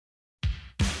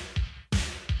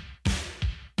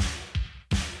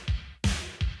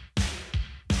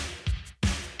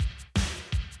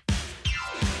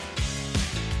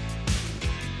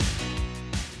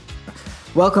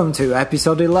Welcome to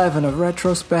episode 11 of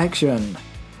Retrospection.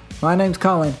 My name's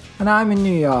Colin, and I'm in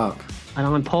New York. And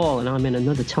I'm Paul, and I'm in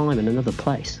another time and another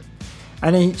place.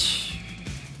 And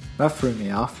that threw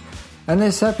me off. In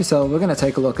this episode, we're going to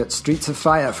take a look at Streets of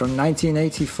Fire from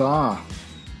 1984.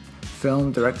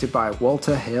 Film directed by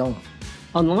Walter Hill.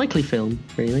 Unlikely film,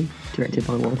 really, directed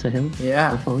by Walter Hill.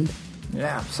 Yeah. I find.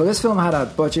 Yeah, so this film had a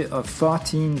budget of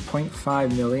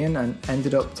 $14.5 million and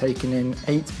ended up taking in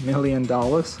 $8 million.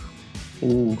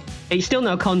 Ooh. It's still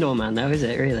no Condor Man, though, is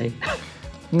it, really?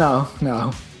 No.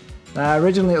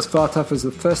 Originally it was thought of as the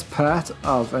first part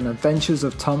of an Adventures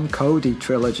of Tom Cody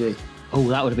trilogy. Oh,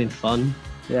 that would have been fun.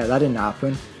 Yeah, that didn't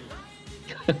happen.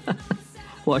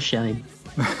 What a shame.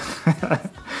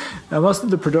 Now, most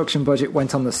of the production budget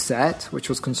went on the set, which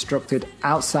was constructed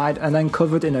outside and then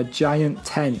covered in a giant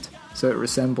tent, so it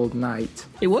resembled night.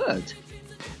 It worked.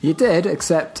 You did,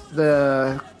 except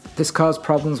this caused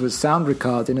problems with sound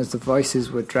recording as the voices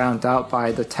were drowned out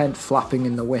by the tent flapping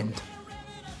in the wind.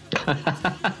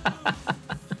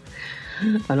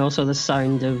 And also the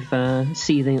sound of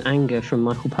seething anger from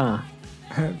Michael Parr.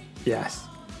 Yes.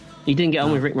 He didn't get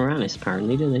on with Rick Moranis,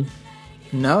 apparently, did he?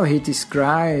 No, he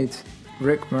described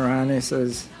Rick Moranis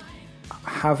as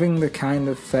having the kind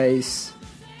of face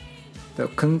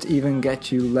that couldn't even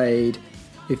get you laid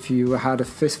if you had a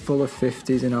fistful of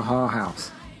 50s in a whorehouse.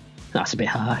 That's a bit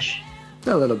harsh.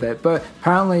 A little bit, but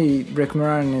apparently Rick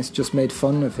Moranis just made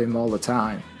fun of him all the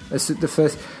time. As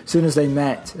soon as they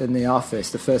met in the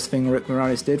office, the first thing Rick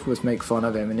Moranis did was make fun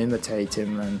of him and imitate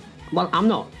him. And well, I'm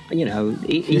not, he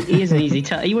is an easy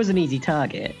he was an easy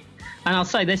target. And I'll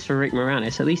say this for Rick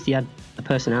Moranis, at least he had a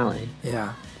personality.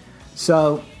 Yeah.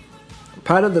 So,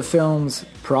 part of the film's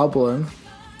problem,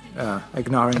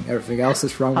 ignoring everything else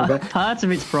that's wrong with it. Part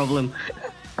of its problem.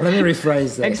 Let me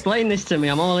rephrase this. Explain this to me,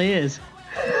 I'm all ears.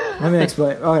 Let me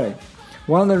explain. Okay.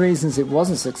 One of the reasons it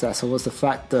wasn't successful was the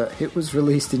fact that it was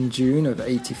released in June of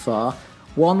 '84,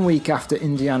 1 week after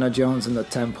Indiana Jones and the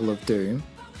Temple of Doom.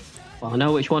 Well, I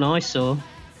know which one I saw.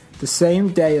 The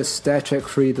same day as Star Trek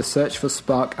III, The Search for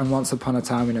Spock and Once Upon a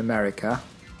Time in America,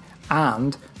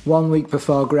 and 1 week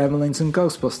before Gremlins and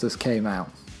Ghostbusters came out.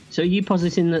 So are you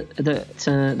positing that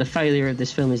the failure of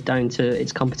this film is down to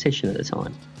its competition at the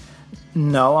time?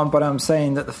 No, but I'm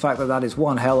saying that the fact that is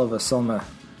one hell of a summer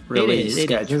release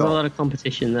schedule. It is. There's a lot of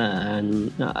competition there,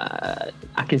 and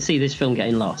I can see this film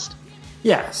getting lost.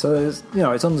 Yeah, so it's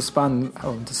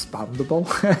understandable.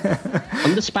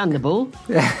 Understandable?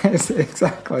 Yes,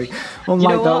 exactly.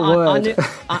 Unlike that word.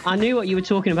 I knew what you were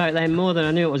talking about there more than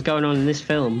I knew what was going on in this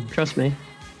film. Trust me.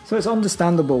 So it's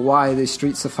understandable why the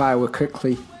Streets of Fire were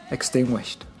quickly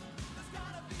extinguished.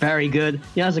 Very good.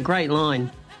 Yeah, that's a great line.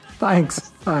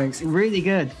 Thanks. Really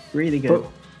good. But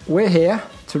we're here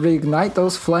to reignite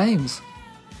those flames.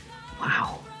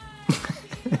 Wow.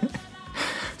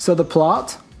 So the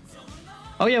plot?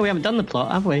 Oh yeah, we haven't done the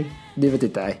plot, have we? Neither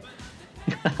did they.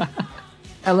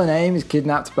 Ellen Aim is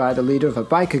kidnapped by the leader of a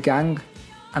biker gang,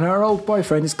 and her old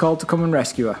boyfriend is called to come and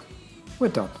rescue her. We're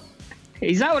done.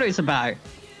 Is that what it's about?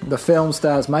 The film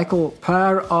stars Michael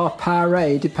Parr or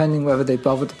Paré, depending whether they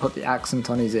bother to put the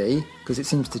accent on his E, because it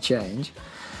seems to change.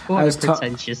 What a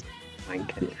pretentious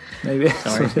wanker. Maybe.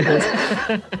 Sorry.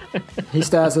 He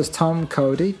stars as Tom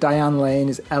Cody, Diane Lane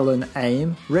as Ellen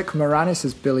Aim, Rick Moranis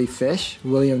as Billy Fish,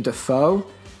 William Dafoe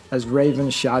as Raven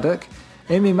Shaddock,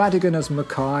 Amy Madigan as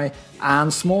McCoy,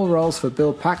 and small roles for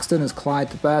Bill Paxton as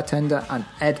Clyde the bartender and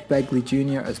Ed Begley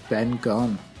Jr. as Ben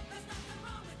Gunn.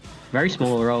 Very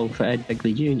small role for Ed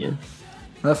Begley Jr.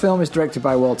 The film is directed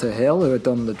by Walter Hill, who had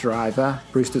done The Driver,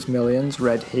 Brewster's Millions,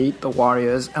 Red Heat, The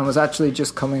Warriors, and was actually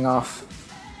just coming off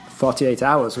 48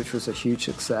 Hours, which was a huge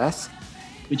success.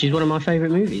 Which is one of my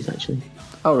favourite movies, actually.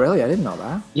 Oh, really? I didn't know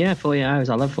that. Yeah, 48 Hours.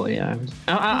 I love 48 Hours.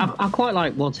 I quite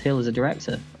like Walter Hill as a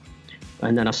director.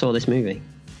 And then I saw this movie.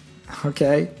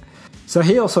 Okay. So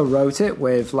he also wrote it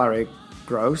with Larry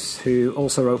Gross, who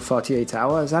also wrote 48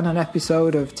 Hours and an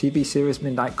episode of TV series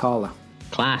Midnight Caller.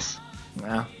 Class.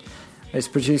 Yeah. It's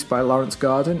produced by Lawrence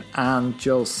Gordon and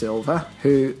Joel Silver,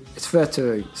 who, it's fair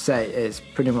to say, is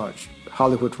pretty much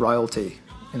Hollywood royalty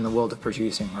in the world of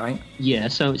producing, right? Yeah,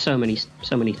 so many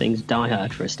things. Die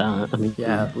Hard for a start. I mean,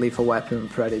 yeah, Lethal Weapon,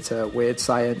 Predator, Weird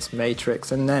Science,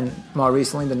 Matrix, and then more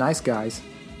recently, The Nice Guys.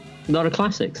 A lot of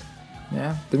classics.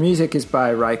 Yeah. The music is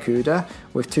by Ry Cooder,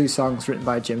 with 2 songs written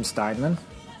by Jim Steinman.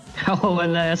 Oh,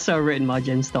 and they're so written by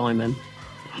Jim Steinman.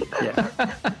 Yeah.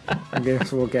 I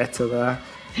guess we'll get to that.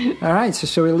 All right, so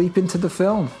shall we leap into the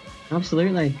film?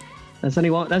 Absolutely. There's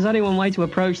only one way to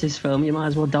approach this film. You might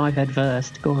as well dive head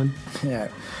first. Go on. Yeah.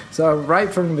 So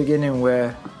right from the beginning,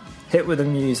 we're hit with the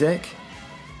music.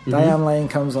 Mm-hmm. Diane Lane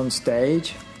comes on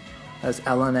stage. as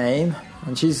Ellen Aim,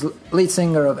 and she's lead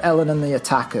singer of Ellen and the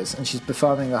Attackers, and she's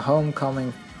performing a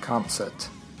homecoming concert.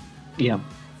 Yeah.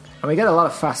 And we get a lot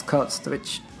of fast cuts,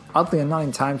 which oddly are not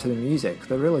in time to the music.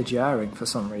 They're really jarring for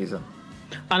some reason.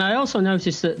 And I also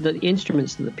noticed that the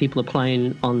instruments that people are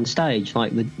playing on stage,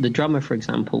 like the drummer, for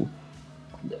example,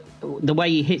 the way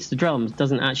he hits the drums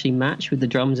doesn't actually match with the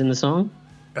drums in the song.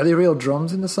 Are they real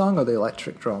drums in the song, or are they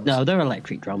electric drums? No, they're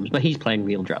electric drums, but he's playing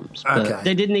real drums. Okay. But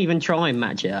they didn't even try and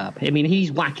match it up. I mean,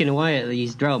 he's whacking away at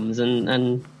these drums,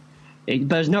 and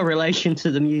there's no relation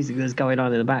to the music that's going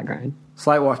on in the background. It's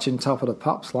like watching Top of the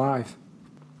Pops live.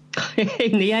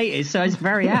 In the 80s, so it's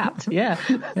very apt, yeah.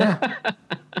 Yeah.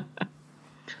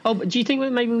 Oh, but do you think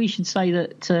that maybe we should say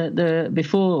that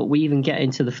before we even get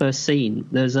into the first scene,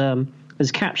 there's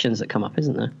captions that come up,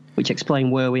 isn't there, which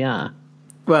explain where we are?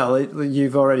 Well,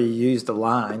 you've already used the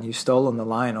line. You've stolen the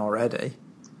line already.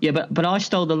 Yeah, but I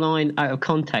stole the line out of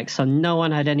context, so no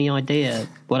one had any idea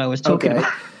what I was talking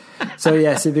about. So,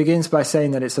 yes, it begins by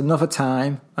saying that it's another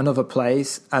time, another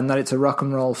place, and that it's a rock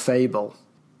and roll fable.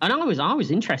 And I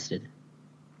was interested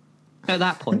at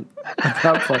that point. At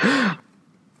that point.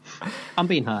 I'm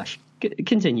being harsh.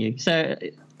 Continue.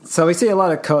 So we see a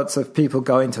lot of cuts of people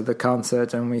going to the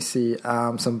concert, and we see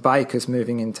some bikers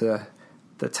moving into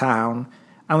the town.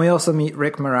 And we also meet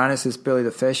Rick Moranis as Billy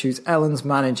the Fish, who's Ellen's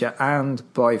manager and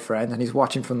boyfriend, and he's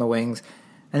watching from the wings.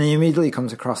 And he immediately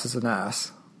comes across as a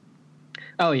nurse.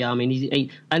 Oh, yeah. I mean,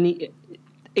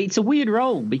 it's a weird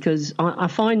role because I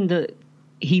find that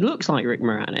he looks like Rick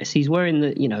Moranis. He's wearing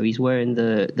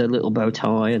the little bow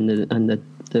tie and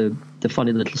the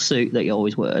funny little suit that he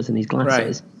always wears and his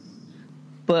glasses. Right.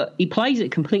 But he plays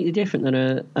it completely different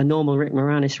than a normal Rick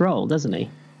Moranis role, doesn't he?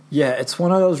 Yeah, it's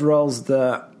one of those roles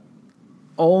that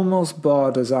almost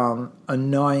borders on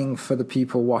annoying for the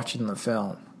people watching the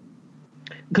film.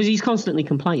 Because he's constantly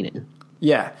complaining.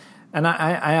 Yeah, and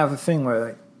I have a thing where,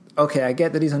 like, okay, I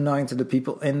get that he's annoying to the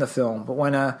people in the film, but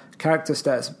when a character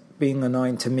starts being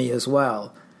annoying to me as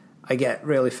well, I get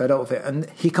really fed up with it. And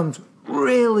he comes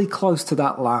really close to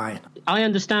that line. I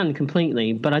understand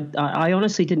completely, but I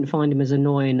honestly didn't find him as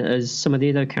annoying as some of the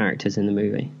other characters in the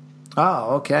movie.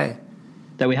 Oh, okay.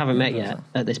 That we haven't met yet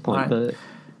at this point, right.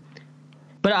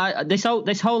 But this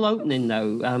whole opening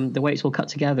though, the way it's all cut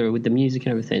together with the music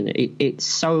and everything, it's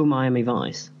so Miami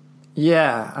Vice.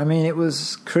 Yeah, I mean, it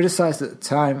was criticised at the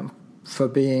time for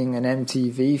being an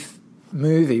MTV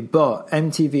movie, but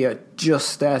MTV had just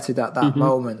started at that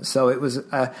moment, so it was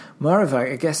more of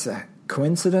a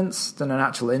coincidence than an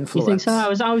actual influence. You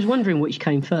think so? I was wondering which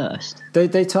came first.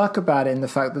 They talk about it in the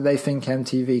fact that they think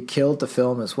MTV killed the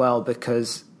film as well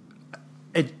because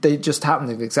they just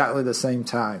happened at exactly the same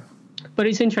time. But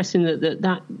it's interesting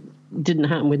that didn't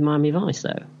happen with Miami Vice,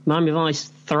 though. Miami Vice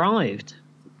thrived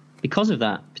because of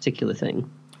that particular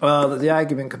thing. Well, the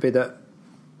argument could be that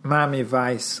Miami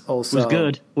Vice also...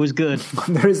 Was good.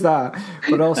 There is that.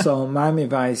 But also, Miami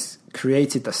Vice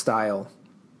created the style.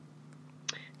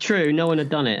 True, no one had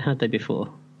done it, had they,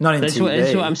 before? Not in TV.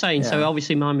 That's what I'm saying. Yeah. So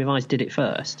obviously Miami Vice did it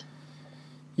first.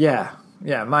 Yeah,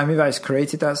 Miami Vice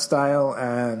created that style,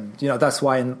 and that's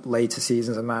why in later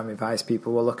seasons of Miami Vice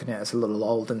people were looking at it as a little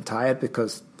old and tired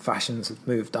because fashions have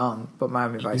moved on, but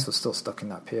Miami Vice was still stuck in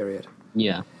that period.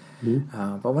 Yeah.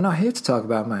 But we're not here to talk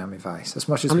about Miami Vice as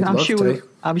much as we'd love to.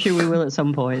 I'm sure we will at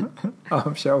some point. Oh,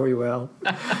 I'm sure we will.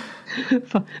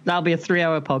 That'll be a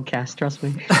 3-hour podcast, trust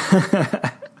me.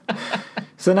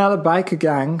 So now the biker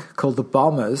gang called the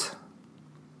Bombers.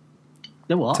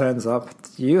 The what? Turns up.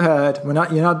 You heard. You're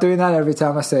not doing that every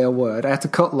time I say a word. I had to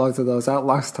cut loads of those out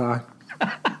last time.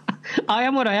 I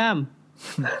am what I am.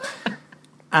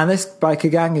 And this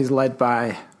biker gang is led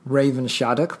by Raven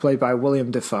Shaddock, played by William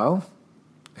Dafoe,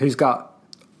 who's got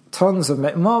tons of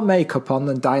more makeup on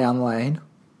than Diane Lane.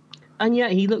 And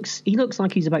yet he looks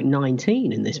like he's about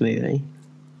 19 in this movie.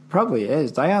 Probably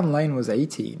is. Diane Lane was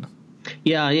 18.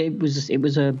 Yeah, it was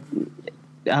a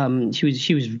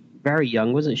she was very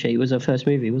young, wasn't she? It was her first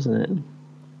movie, wasn't it?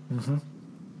 Mm-hmm.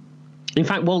 In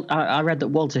fact, I read that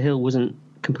Walter Hill wasn't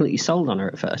completely sold on her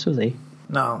at first, was he?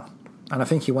 No. And I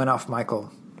think he went off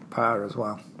Michael Parr as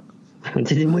well.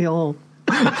 Didn't we all?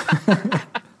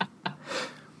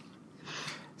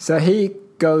 So he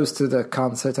goes to the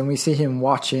concert and we see him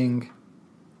watching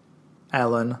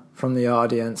Ellen from the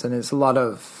audience, and it's a lot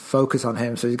of focus on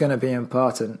him, so he's going to be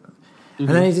important. Mm-hmm.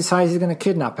 And then he decides he's going to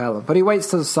kidnap Ellen, but he waits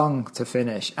till the song to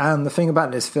finish. And the thing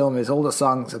about this film is all the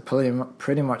songs are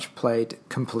pretty much played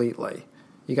completely.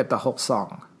 You get the whole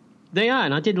song. They are,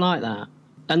 and I did like that.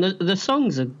 And the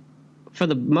songs are, for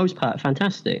the most part,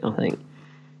 fantastic, I think.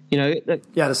 Yeah,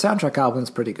 the soundtrack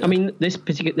album's pretty good. I mean,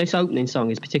 this opening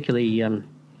song is particularly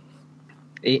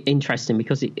interesting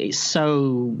because it's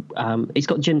so it's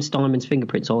got Jim Steinman's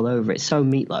fingerprints all over it. It's so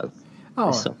Meatloaf.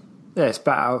 Oh, yeah, it's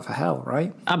Bat Out of Hell,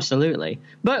 right? Absolutely,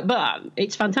 but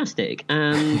it's fantastic,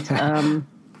 and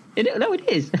it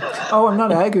is. Oh, I'm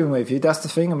not arguing with you. That's the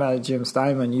thing about Jim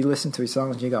Steinman. You listen to his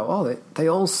songs and you go, oh, they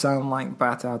all sound like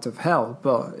Bat Out of Hell,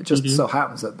 but it just so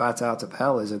happens that Bat Out of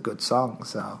Hell is a good song,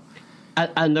 so...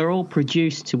 And they're all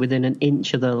produced to within an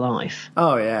inch of their life.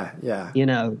 Oh, yeah, yeah. You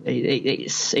know,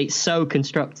 it's so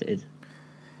constructed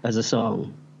as a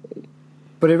song.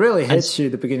 But it really hits you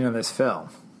at the beginning of this film.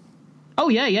 Oh,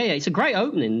 yeah. It's a great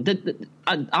opening.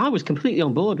 I was completely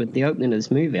on board with the opening of this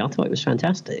movie. I thought it was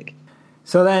fantastic.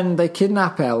 So then they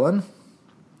kidnap Ellen,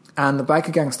 and the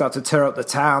biker gang start to tear up the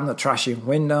town. They're trashing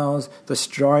windows,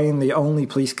 destroying the only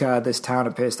police car this town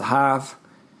appears to have.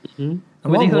 Mm-hmm.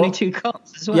 And with only 2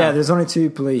 cops as well. Yeah, there's only 2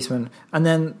 policemen. And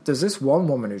then there's this one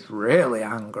woman who's really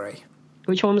angry.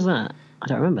 Which one was that? I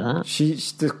don't remember that.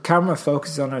 The camera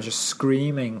focuses on her just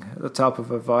screaming at the top of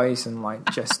her voice and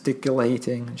like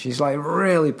gesticulating. She's like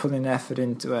really putting effort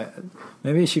into it.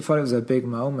 Maybe she thought it was a big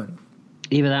moment.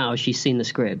 Either that or she's seen the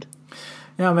script.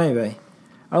 Yeah, maybe.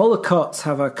 All the cuts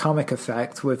have a comic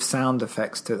effect with sound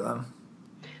effects to them.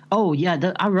 Oh,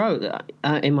 yeah, I wrote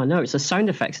in my notes, the sound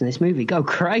effects in this movie go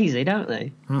crazy, don't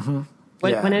they? Mm-hmm.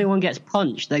 When anyone gets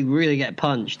punched, they really get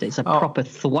punched. It's a proper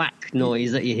thwack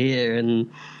noise that you hear. And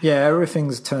yeah,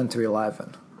 everything's turned to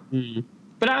 11. Mm.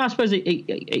 But I suppose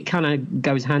it kind of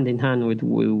goes hand in hand with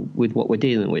what we're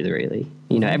dealing with, really.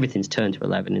 You know, everything's turned to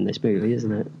 11 in this movie,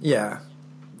 isn't it? Yeah.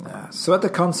 So at the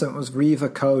concert was Reva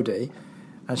Cody,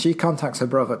 and she contacts her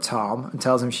brother Tom and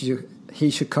tells him he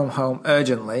should come home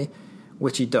urgently,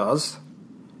 which he does.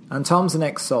 And Tom's an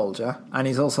ex-soldier, and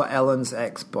he's also Ellen's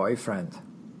ex-boyfriend.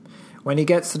 When he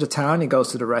gets to the town, he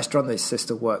goes to the restaurant that his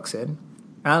sister works in.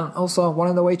 And also, one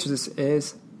of the waitresses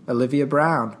is Olivia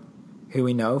Brown, who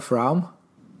we know from...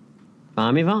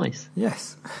 Miami Vice.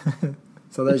 Yes.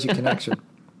 So there's your connection.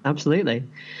 Absolutely.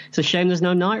 It's a shame there's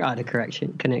no Knight Rider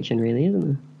connection, really, isn't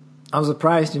there? I'm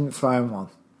surprised you didn't find one.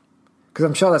 Because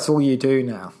I'm sure that's all you do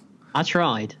now. I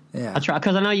tried. Yeah. I tried,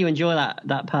 because I know you enjoy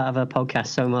that part of a podcast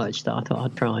so much that I thought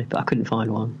I'd try, but I couldn't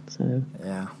find one. So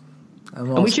yeah.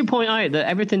 And we should point out that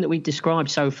everything that we've described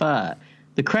so far,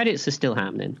 the credits are still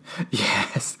happening.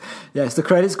 Yes. The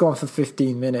credits go on for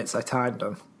 15 minutes. I timed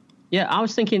them. Yeah, I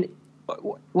was thinking,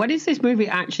 when is this movie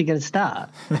actually going to start?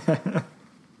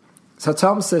 So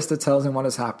Tom's sister tells him what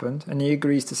has happened, and he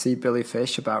agrees to see Billy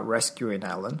Fish about rescuing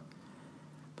Ellen.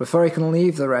 Before he can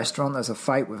leave the restaurant, there's a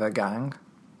fight with a gang.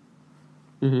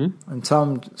 Mm-hmm. And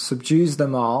Tom subdues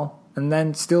them all and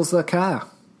then steals their car.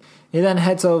 He then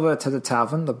heads over to the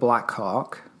tavern, the Black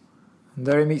Hawk, and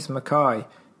there he meets McCoy.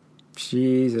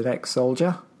 She's an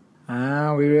ex-soldier,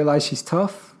 and we realise she's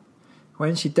tough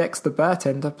when she decks the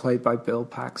bartender, played by Bill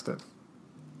Paxton.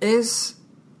 Is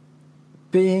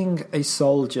being a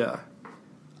soldier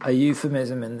a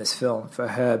euphemism in this film for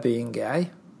her being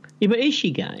gay? Yeah, but is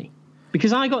she gay?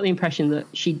 Because I got the impression that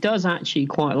she does actually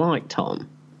quite like Tom,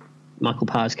 Michael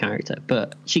Parr's character,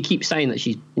 but she keeps saying that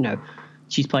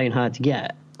she's playing hard to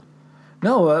get.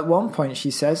 No, at one point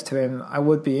she says to him, I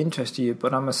would be interested in you,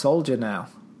 but I'm a soldier now.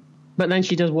 But then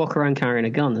she does walk around carrying a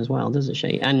gun as well, doesn't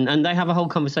she? And they have a whole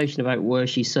conversation about where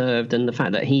she served and the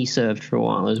fact that he served for a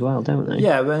while as well, don't they?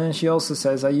 Yeah, but then she also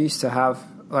says, I used to have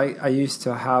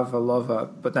a lover,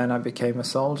 but then I became a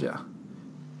soldier.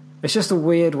 It's just a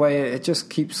weird way, it just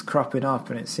keeps cropping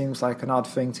up, and it seems like an odd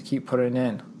thing to keep putting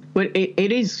in. But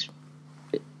it is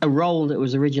a role that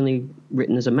was originally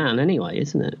written as a man anyway,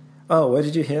 isn't it? Oh, where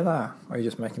did you hear that? Or are you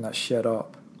just making that shit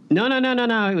up? No.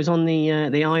 It was on the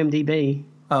IMDb.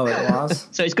 Oh, it was?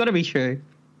 So it's got to be true.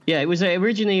 Yeah, it was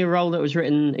originally a role that was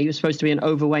written... He was supposed to be an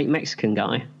overweight Mexican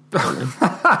guy.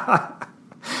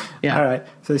 Yeah. All right.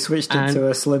 So they switched it to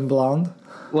a slim blonde?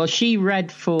 Well, she read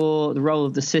for the role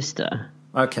of the sister.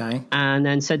 Okay. And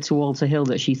then said to Walter Hill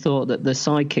that she thought that the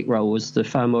sidekick role was the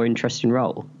far more interesting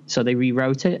role. So they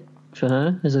rewrote it for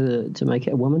her to make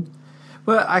it a woman.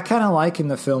 But I kind of like in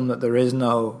the film that there is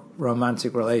no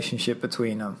romantic relationship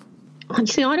between them.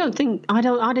 See, I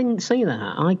didn't see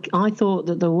that. I thought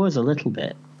that there was a little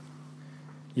bit.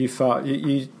 You thought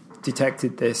you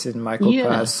detected this in Michael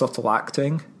Parr's subtle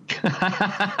acting?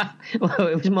 Well,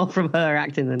 it was more from her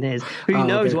acting than his. Who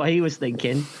knows what he was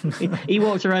thinking? He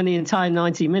walked around the entire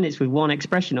 90 minutes with one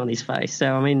expression on his face.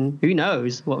 So, I mean, who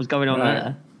knows what was going on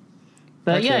there?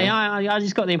 But okay. I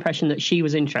just got the impression that she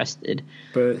was interested.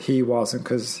 But he wasn't,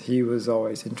 because he was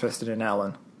always interested in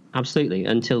Ellen. Absolutely,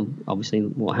 until obviously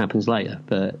what happens later.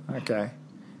 But okay,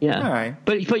 yeah, all right.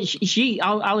 But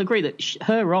I'll agree that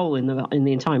her role in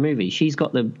the entire movie, she's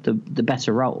got the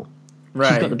better role. Right.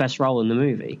 She's got the best role in the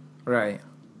movie. Right.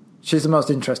 She's the most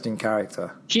interesting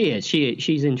character. She is.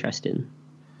 She's interesting.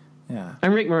 Yeah.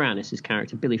 And Rick Moranis'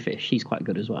 character, Billy Fish, he's quite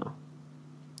good as well.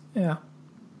 Yeah.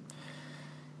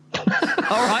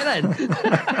 All right, then.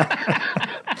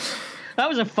 That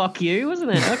was a fuck you,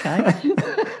 wasn't it? Okay.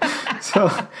 So,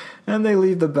 and they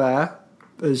leave the bar.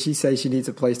 She says she needs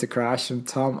a place to crash, and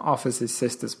Tom offers his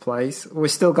sister's place. We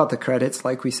still got the credits,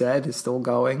 like we said. It's still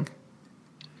going.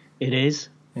 It is.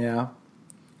 Yeah.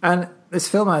 And this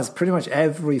film has pretty much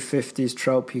every 50s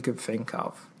trope you could think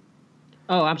of.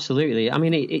 Oh, absolutely. I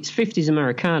mean, it's 50s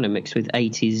Americana mixed with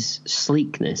 80s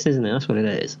sleekness, isn't it? That's what it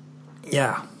is.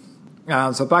 Yeah.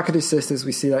 So back at his sister's,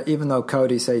 we see that even though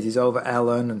Cody says he's over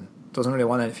Ellen and doesn't really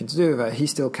want anything to do with her, he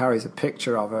still carries a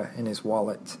picture of her in his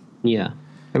wallet. Yeah.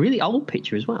 A really old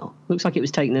picture as well. Looks like it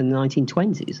was taken in the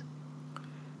 1920s.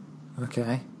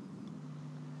 Okay.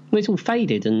 Well, it's all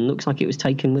faded and looks like it was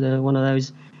taken with one of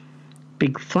those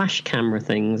big flash camera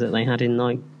things that they had in,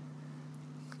 like,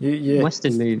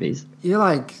 Western movies. You're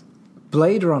like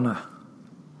Blade Runner.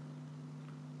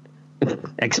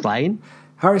 Explain.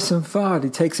 Harrison Ford, he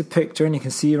takes a picture and you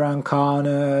can see around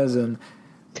corners and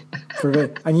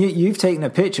you've taken a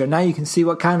picture. Now you can see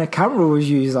what kind of camera was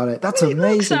used on it. That's amazing.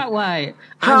 It looks that way.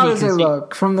 How does it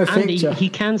look from the Andy, picture? He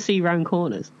can see round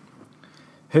corners.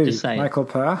 Who? Just saying. Michael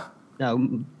Parr?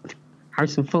 No,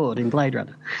 Harrison Ford in Blade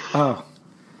Runner. Oh.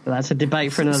 But that's a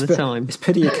debate for another time. It's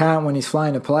pity you can't when he's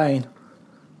flying a plane.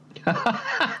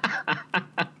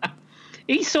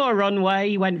 He saw a runway,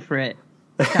 he went for it.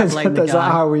 Is that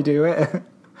how we do it?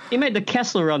 He made the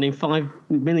Kessel run in 5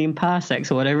 million parsecs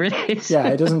or whatever it is. Yeah,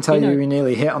 it doesn't tell you he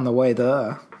nearly hit on the way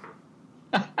there.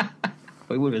 Well,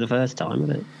 it would be the first time,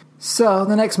 wouldn't it? So,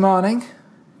 the next morning,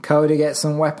 Cody gets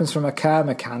some weapons from a car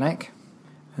mechanic,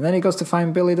 and then he goes to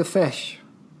find Billy the Fish.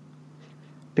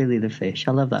 Billy the Fish.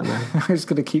 I love that man. I'm just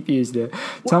going to keep using it.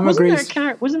 Tom agrees.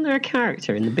 Wasn't there a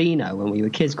character in the Beano when we were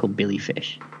kids called Billy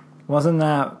Fish? Wasn't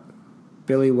that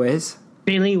Billy Whiz?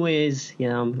 Billy Whiz,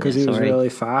 yeah. Because he was really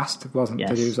fast. It wasn't Yes.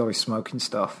 that he was always smoking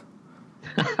stuff.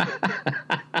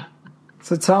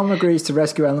 So Tom agrees to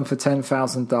rescue Ellen for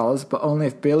 $10,000, but only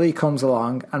if Billy comes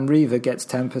along and Reva gets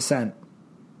 10%.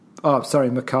 Oh, sorry,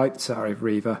 McCoy. Sorry,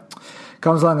 Reva.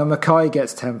 Comes along and McCoy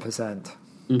gets 10%.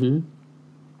 Mm-hmm.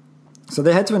 So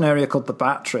they head to an area called the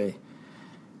Battery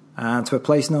and to a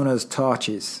place known as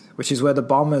Torches, which is where the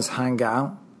bombers hang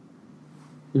out.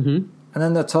 Mm-hmm. And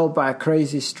then they're told by a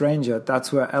crazy stranger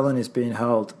that's where Ellen is being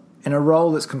held, in a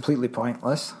role that's completely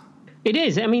pointless. It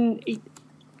is. I mean,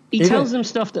 he tells them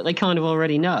stuff that they kind of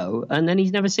already know, and then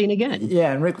he's never seen again.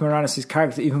 Yeah, and Rick Moranis'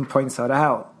 character even points that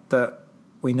out, that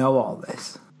we know all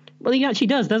this. Well, he actually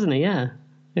does, doesn't he? Yeah.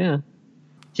 Yeah.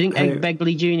 Do you think Ed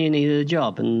Begley Jr. needed a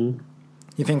job? And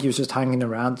you think he was just hanging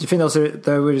around? Do you think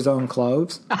they were his own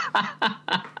clothes?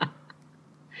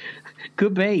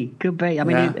 Could be. I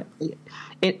mean,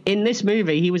 in this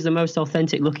movie, he was the most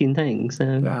authentic-looking thing. So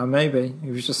yeah, maybe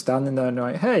he was just standing there and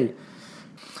like, "Hey."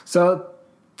 So,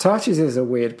 Torches is a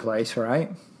weird place,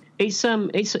 right? It's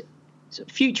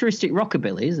futuristic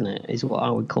rockabilly, isn't it? Is what I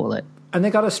would call it. And they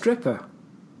got a stripper.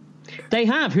 They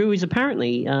have, who is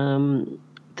apparently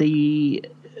the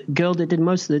girl that did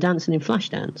most of the dancing in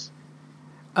Flashdance.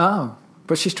 Oh,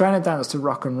 but she's trying to dance to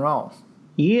rock and roll.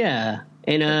 Yeah,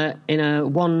 in a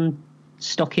one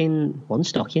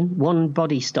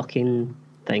body stocking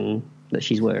thing that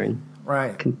she's wearing.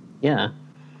 Right. Yeah.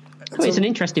 It's an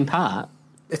interesting part.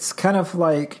 It's kind of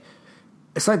like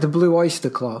the Blue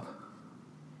Oyster Club,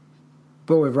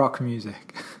 but with rock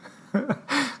music.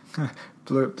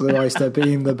 Blue Oyster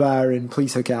being the bar in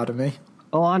Police Academy.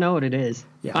 Oh, I know what it is.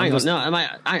 Yeah,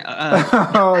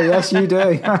 Oh, yes, you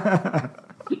do.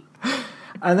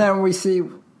 And then we see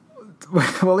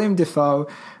William Dafoe,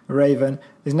 Raven,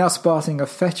 is now sporting a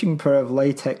fetching pair of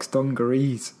latex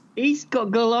dungarees. He's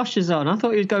got galoshes on. I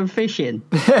thought he was going fishing.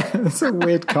 It's a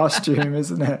weird costume,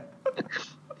 isn't it?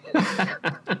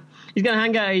 He's going to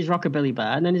hang out at his rockabilly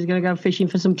bar, and then he's going to go fishing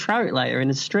for some trout later in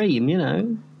a stream, you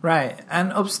know. Right,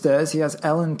 and upstairs he has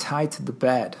Ellen tied to the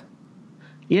bed.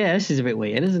 Yeah, this is a bit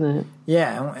weird, isn't it?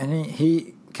 Yeah, and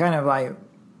he kind of like,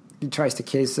 he tries to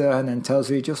kiss her and then tells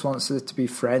her he just wants her to be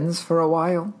friends for a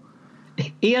while.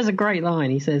 He has a great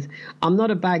line. He says, "I'm not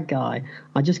a bad guy.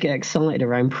 I just get excited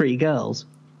around pretty girls."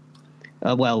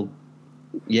 Well,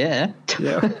 yeah.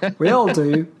 Yeah, we all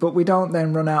do, but we don't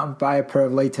then run out and buy a pair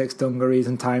of latex dungarees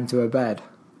and tie him to a bed.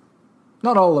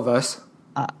 Not all of us.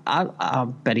 I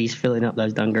bet he's filling up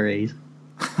those dungarees.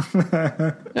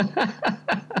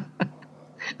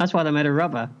 That's why they're made of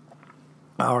rubber.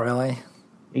 Oh, really?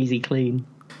 Easy clean.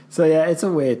 So, yeah, it's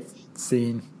a weird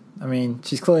scene. I mean,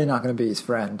 she's clearly not going to be his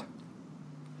friend.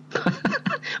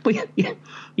 But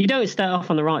you don't start off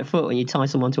on the right foot when you tie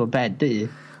someone to a bed, do you?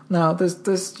 No,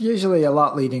 there's usually a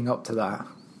lot leading up to that.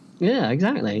 Yeah,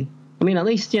 exactly. I mean, at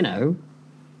least,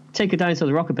 take her down to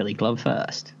the Rockabilly Club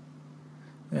first.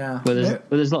 Yeah. Where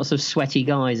there's lots of sweaty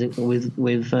guys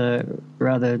with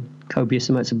rather copious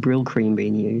amounts of Brill cream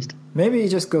being used. Maybe he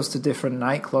just goes to different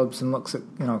nightclubs and looks at,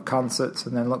 concerts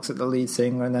and then looks at the lead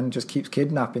singer and then just keeps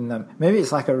kidnapping them. Maybe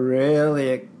it's like a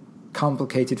really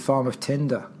complicated form of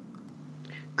Tinder.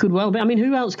 Could well be. I mean,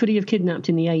 who else could he have kidnapped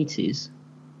in the 80s?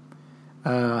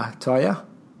 Toya.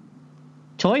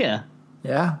 Toya?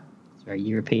 Yeah. It's very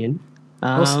European.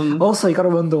 Also, you got to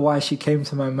wonder why she came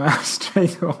to my mind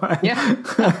straight away. Yeah.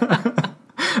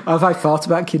 Have I thought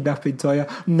about kidnapping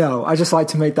Toya? No, I just like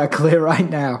to make that clear right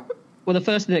now. Well, the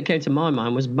first thing that came to my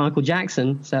mind was Michael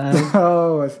Jackson.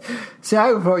 So, see,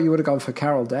 I thought you would have gone for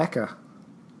Carol Decker.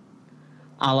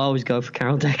 I'll always go for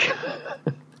Carol Decker.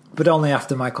 But only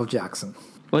after Michael Jackson.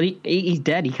 Well, he's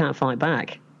dead. He can't fight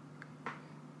back.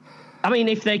 I mean,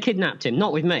 if they kidnapped him,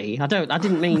 not with me. I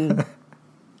didn't mean.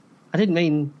 I didn't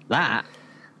mean that.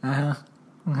 Moving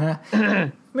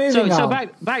on. So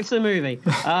back to the movie.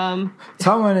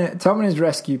 Tom and his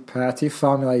rescue party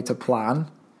formulate a plan.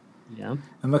 Yeah.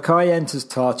 And McCoy enters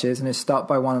Torches and is stopped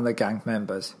by one of the gang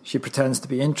members. She pretends to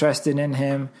be interested in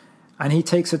him, and he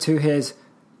takes her to his,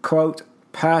 quote,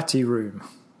 party room,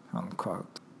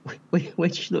 unquote.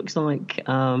 Which looks like,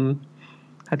 how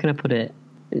can I put it?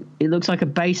 It looks like a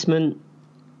basement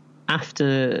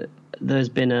after there's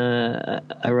been a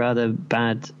rather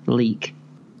bad leak.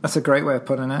 That's a great way of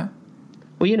putting it.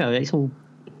 Well,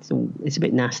 it's a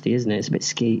bit nasty, isn't it? It's a bit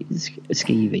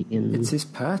skeevy. And it's his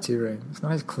party room. It's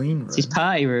not his clean room. It's his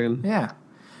party room. Yeah.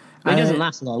 But he doesn't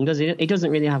last long, does he? He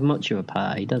doesn't really have much of a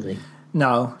party, does he?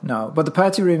 No. But the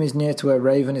party room is near to where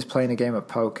Raven is playing a game of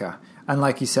poker. And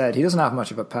like he said, he doesn't have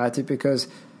much of a party because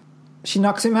she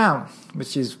knocks him out,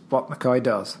 which is what McCoy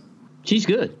does. She's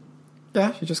good.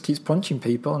 Yeah, she just keeps punching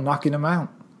people and knocking them out.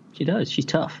 She does. She's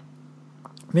tough.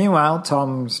 Meanwhile,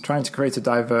 Tom's trying to create a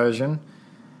diversion.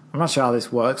 I'm not sure how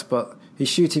this works, but he's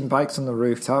shooting bikes on the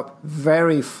rooftop.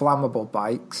 Very flammable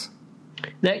bikes.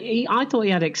 I thought he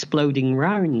had exploding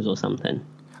rounds or something.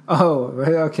 Oh,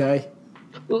 okay.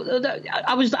 Well,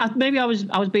 I was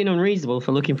being unreasonable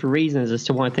for looking for reasons as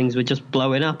to why things were just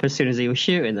blowing up as soon as he was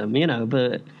shooting them,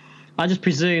 But I just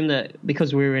presume that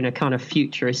because we were in a kind of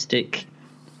futuristic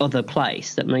other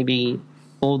place, that maybe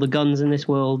all the guns in this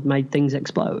world made things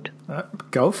explode.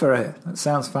 Go for it. That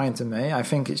sounds fine to me. I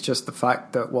think it's just the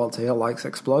fact that Walter Hill likes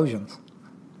explosions.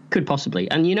 Could possibly.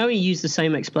 And he used the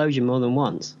same explosion more than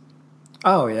once.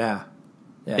 Oh, yeah.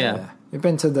 Yeah. You've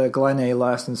been to the Glen A.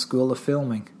 Larson School of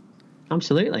Filming.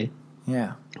 Absolutely.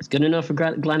 Yeah. It's good enough for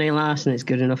Glen A. Larson, it's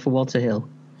good enough for Walter Hill.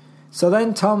 So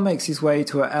then Tom makes his way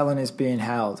to where Ellen is being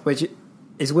held, which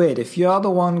is weird. If you're the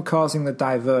one causing the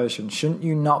diversion, shouldn't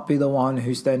you not be the one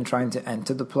who's then trying to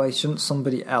enter the place? Shouldn't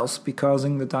somebody else be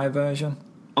causing the diversion?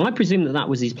 I presume that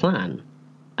was his plan.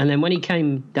 And then when he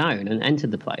came down and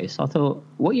entered the place, I thought,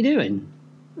 what are you doing?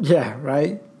 Yeah,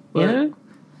 right? Well, it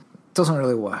doesn't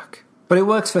really work. But it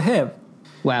works for him.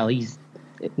 Well,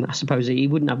 I suppose he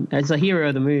wouldn't have... As a hero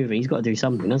of the movie, he's got to do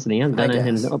something, hasn't he? He hasn't done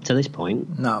anything up to this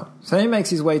point. No. So he makes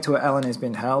his way to where Ellen is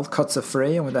being held, cuts her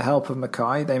free, and with the help of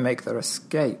McCoy, they make their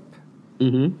escape.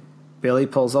 Mm-hmm. Billy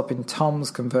pulls up in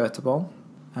Tom's convertible,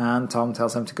 and Tom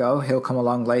tells him to go. He'll come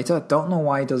along later. Don't know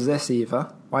why he does this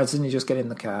either. Why doesn't he just get in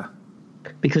the car?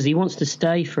 Because he wants to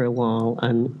stay for a while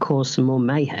and cause some more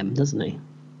mayhem, doesn't he?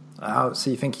 Oh, so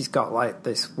you think he's got like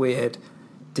this weird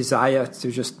desire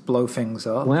to just blow things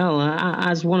up? Well,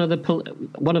 as one of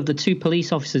the two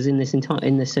police officers in this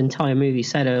entire movie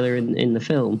said earlier in the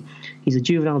film, he's a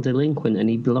juvenile delinquent and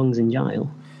he belongs in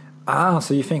jail. Ah,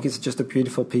 so you think it's just a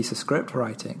beautiful piece of script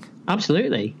writing?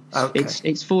 Absolutely. Okay.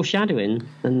 It's foreshadowing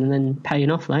and then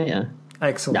paying off later.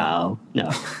 Excellent.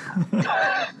 No.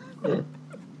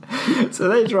 So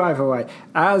they drive away.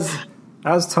 As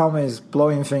Tom is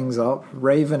blowing things up,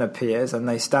 Raven appears and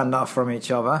they stand off from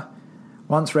each other.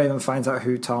 Once Raven finds out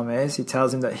who Tom is, he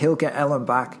tells him that he'll get Ellen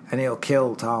back and he'll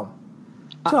kill Tom.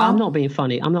 I'm not being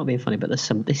funny, but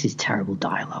this is terrible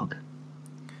dialogue.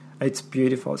 It's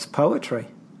beautiful. It's poetry.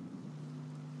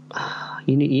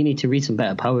 You need to read some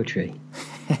better poetry.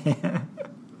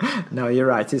 No, you're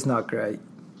right. It's not great.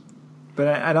 But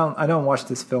I don't watch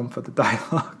this film for the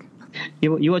dialogue.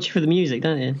 You watch it for the music,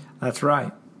 don't you? That's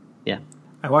right. Yeah.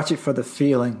 I watch it for the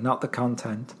feeling, not the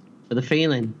content. For the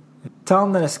feeling.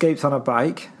 Tom then escapes on a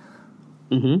bike.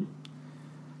 Mm-hmm.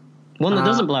 One that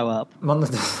doesn't blow up. One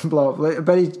that doesn't blow up.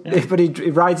 But he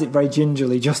rides it very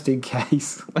gingerly just in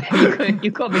case.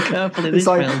 You've got to be careful in this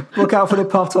film. Look out for the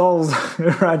potholes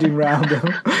riding round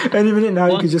him. Any minute now,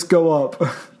 you could just go up.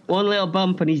 One little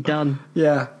bump and he's done.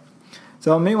 Yeah.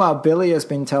 So meanwhile, Billy has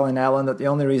been telling Ellen that the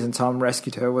only reason Tom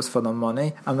rescued her was for the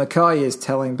money, and McCoy is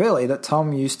telling Billy that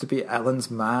Tom used to be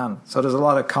Ellen's man. So there's a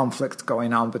lot of conflict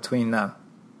going on between them.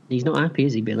 He's not happy,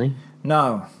 is he, Billy?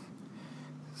 No.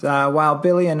 So while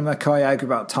Billy and McCoy argue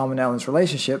about Tom and Ellen's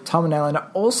relationship, Tom and Ellen are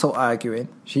also arguing.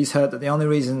 She's heard that the only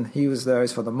reason he was there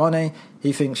is for the money.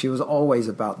 He thinks she was always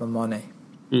about the money.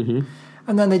 Mm-hmm.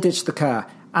 And then they ditch the car.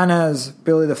 And as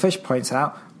Billy the Fish points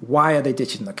out, why are they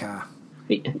ditching the car?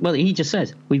 Well, he just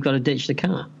says, we've got to ditch the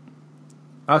car.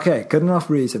 Okay, good enough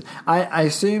reason. I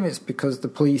assume it's because the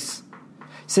police...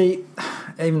 See,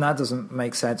 even that doesn't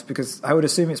make sense, because I would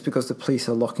assume it's because the police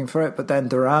are looking for it, but then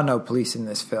there are no police in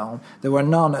this film. There were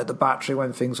none at the Battery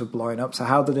when things were blowing up, so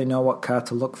how do they know what car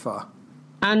to look for?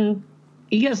 And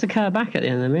he gets the car back at the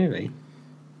end of the movie.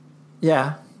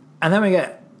 Yeah. And then we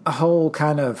get a whole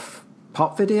kind of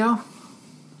pop video.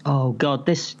 Oh, God,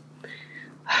 this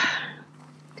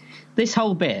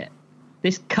whole bit,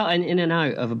 this cutting in and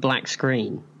out of a black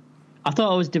screen, I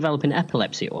thought I was developing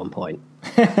epilepsy at one point.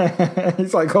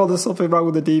 It's like, oh, there's something wrong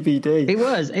with the DVD. It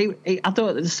was. I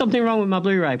thought there's something wrong with my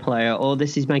Blu-ray player, or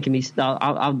this is making me...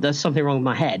 there's something wrong with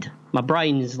my head. My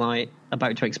brain's, like,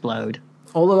 about to explode.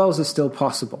 All of those are still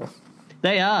possible.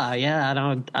 They are,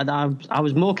 yeah. And I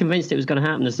was more convinced it was going to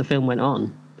happen as the film went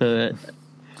on. But...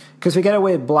 Because we get a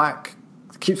weird black...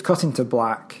 It keeps cutting to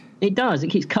black. It does. It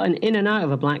keeps cutting in and out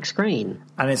of a black screen.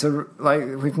 And it's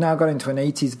we've now got into an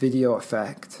 80s video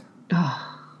effect.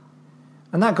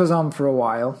 And that goes on for a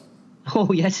while.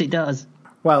 Oh, yes, it does.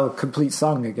 Well, complete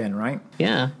song again, right?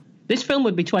 Yeah. This film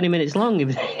would be 20 minutes long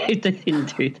if they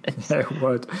didn't do this. Yeah, it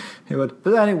would. It would.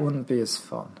 But then it wouldn't be as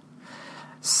fun.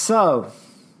 So,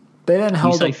 they then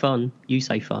hold up... You say fun. You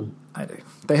say fun. I do.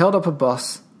 They hold up a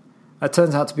bus. It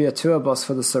turns out to be a tour bus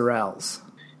for the Sorrells.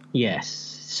 Yes.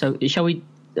 So, shall we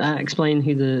explain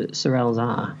who the Sorrells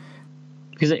are?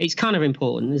 Because it's kind of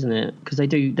important, isn't it? Because they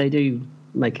do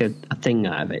make a thing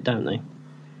out of it, don't they?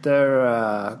 They're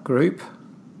a group.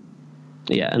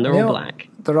 Yeah, and they're all black.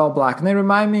 They're all black. And they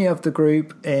remind me of the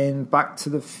group in Back to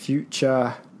the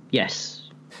Future. Yes.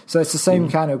 So it's the same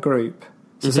kind of group.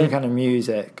 It's the same kind of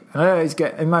music. And I always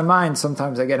get... In my mind,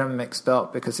 sometimes I get them mixed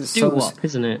up because it's Doo-wop,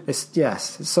 isn't it?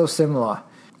 It's so similar.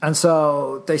 And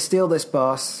so they steal this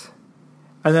bus,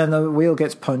 and then the wheel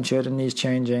gets punctured and he's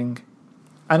changing.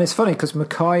 And it's funny because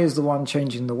McCoy is the one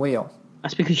changing the wheel.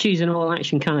 That's because she's an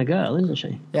all-action kind of girl, isn't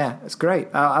she? Yeah, it's great.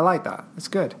 I like that. It's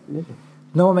good.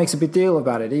 No one makes a big deal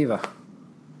about it either.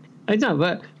 I know,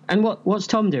 but... And what's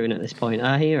Tom doing at this point,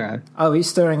 our hero? Oh, he's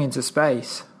staring into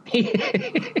space.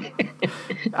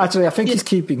 Actually, I think he's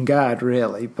keeping guard,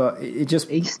 really, but he just...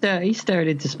 He's staring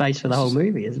into space for the whole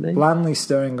movie, isn't he? Blandly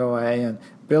staring away, and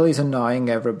Billy's annoying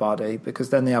everybody,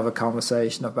 because then they have a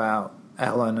conversation about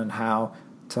Ellen and how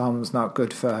Tom's not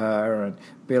good for her, and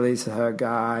Billy's her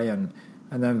guy, and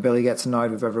then Billy gets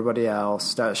annoyed with everybody else,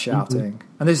 starts shouting.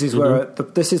 And this is where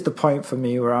this is the point for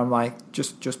me where I'm like,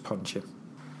 just punch him.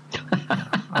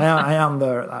 I am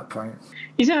there at that point.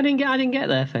 You see, I didn't get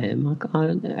there for him.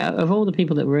 Of all the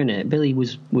people that were in it, Billy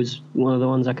was one of the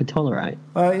ones I could tolerate.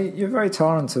 Well, you're very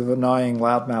tolerant of annoying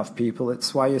loudmouth people.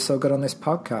 It's why you're so good on this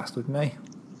podcast with me.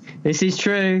 This is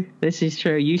true.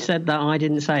 You said that, I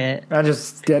didn't say it. I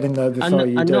just get in there before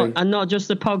you do. And not just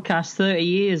the podcast, 30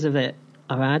 years of it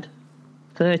I've had.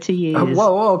 30 years. Oh,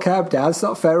 whoa, calm down. It's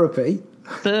not therapy.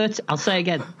 I'll say it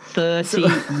again. 30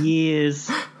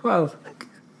 years. Well,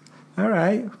 all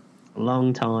right.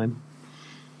 Long time.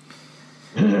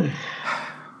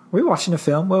 We were watching a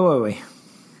film. Where were we?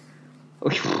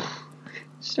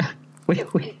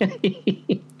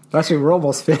 Actually, we're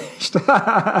almost finished.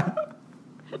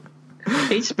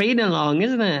 It's been long,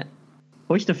 isn't it?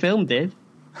 Wish the film did.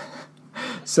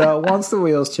 So once the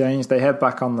wheels change, they head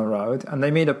back on the road, and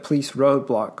they meet a police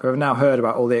roadblock who have now heard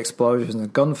about all the explosions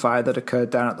and gunfire that occurred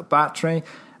down at the Battery,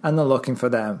 and they're looking for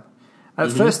them.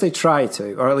 At first they try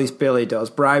to, or at least Billy does,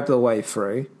 bribe their way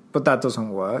through, but that doesn't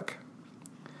work.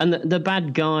 And the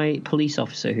bad guy police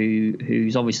officer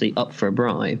who's obviously up for a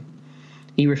bribe,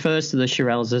 he refers to the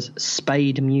Sorrells as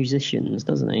spade musicians,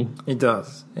 doesn't he? He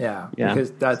does, yeah.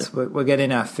 Because we're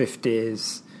getting our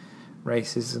 50s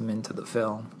racism into the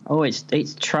film. Oh,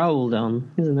 it's trolled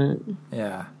on, isn't it?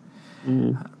 Yeah.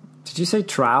 Did you say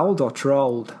troweled or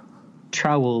trolled?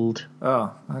 Troweled.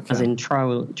 Oh, okay. As in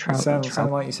trowel.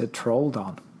 Sound like you said trolled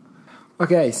on.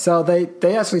 Okay, so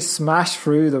they actually smash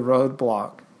through the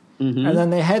roadblock, and then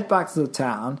they head back to the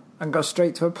town, and go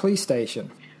straight to a police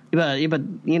station. But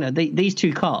you know, these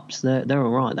two cops, they're all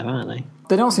right, though, aren't they?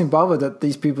 They don't seem bothered that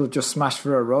these people have just smashed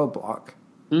through a roadblock.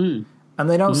 Mm. And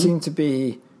they don't seem to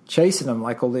be chasing them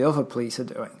like all the other police are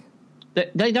doing.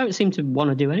 They don't seem to want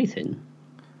to do anything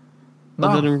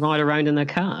other than ride around in their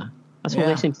car. That's what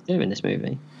they seem to do in this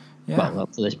movie. Yeah. Well,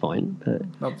 up to this point.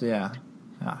 But Yeah.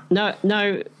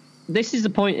 No, this is the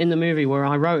point in the movie where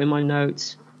I wrote in my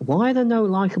notes, why are there no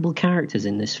likable characters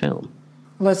in this film?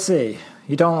 Let's see.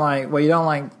 You don't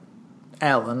like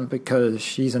Ellen because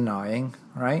she's annoying,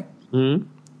 right? Mm.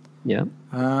 Yeah.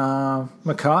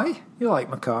 Mackay? You like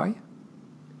Mackay?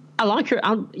 I like her.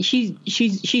 She's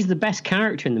the best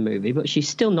character in the movie, but she's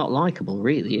still not likable,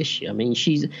 really, is she? I mean,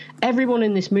 everyone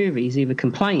in this movie is either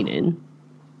complaining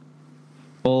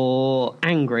or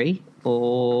angry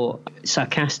or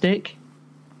sarcastic.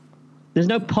 There's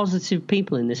no positive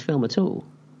people in this film at all.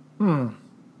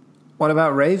 What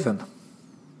about Raven?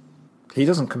 He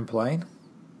doesn't complain.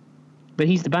 But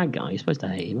he's the bad guy. You're supposed to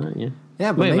hate him, aren't you?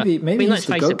 Yeah, but maybe he's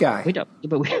the good guy.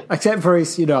 Except for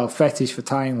his, fetish for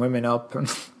tying women up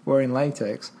and wearing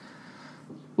latex.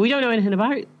 We don't know anything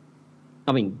about...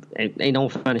 I mean, in all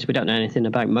fairness, we don't know anything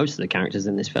about most of the characters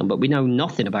in this film, but we know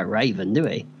nothing about Raven, do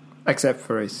we? Except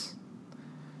for his...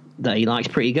 That he likes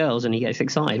pretty girls and he gets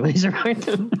excited when he's around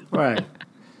them. Right.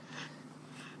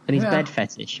 And his bed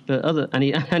fetish,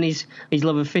 and his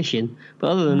love of fishing.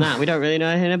 But other than that, we don't really know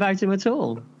anything about him at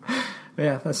all.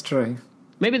 Yeah, that's true.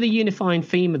 Maybe the unifying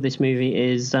theme of this movie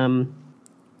is...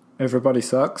 Everybody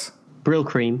sucks? Brill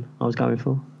cream, I was going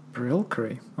for. Brill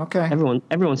cream, okay.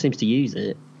 Everyone seems to use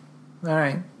it. All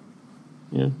right.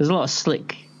 Yeah, there's a lot of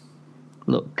slick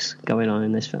looks going on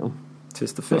in this film.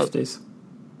 It's the 50s.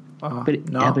 But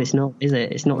it's not, is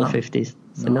it? It's not the 50s.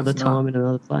 It's another time in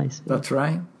another place. Yeah. That's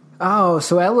right. Oh,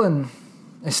 so Ellen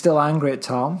is still angry at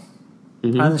Tom.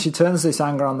 Mm-hmm. And she turns this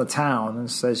anger on the town and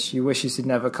says she wishes he'd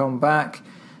never come back.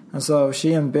 And so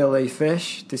she and Billy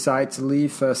Fish decide to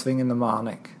leave first thing in the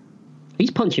morning.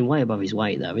 He's punching way above his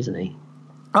weight, though, isn't he?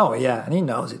 Oh, yeah, and he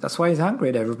knows it. That's why he's angry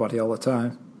at everybody all the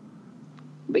time.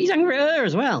 But he's angry at her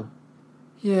as well.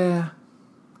 Yeah.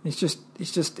 He's just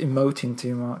emoting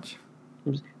too much.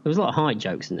 There was a lot of height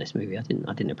jokes in this movie. I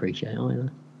didn't appreciate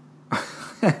either.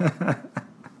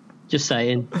 Just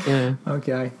saying. Yeah.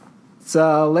 Okay.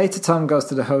 So later, Tom goes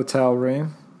to the hotel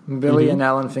room. Billy and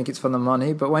Ellen think it's for the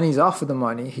money, but when he's offered the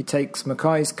money, he takes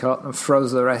McCoy's cut and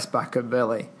throws the rest back at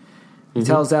Billy. He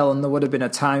tells Ellen there would have been a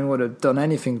time he would have done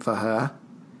anything for her,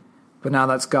 but now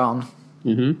that's gone.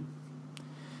 Mm-hmm.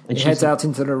 And he heads out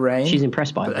into the rain. She's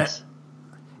impressed by this.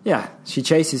 Yeah, she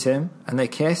chases him, and they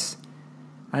kiss,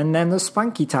 and then there's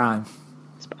spanky time.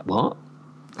 What?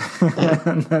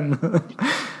 And then,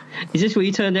 is this where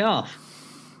you turned it off?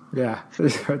 Yeah,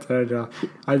 I turned it off.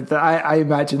 I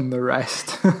imagine the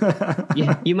rest.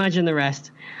 Yeah, you imagine the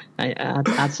rest.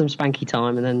 Add some spanky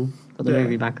time, and then put the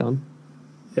movie back on.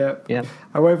 Yeah.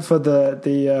 I went for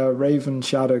the Raven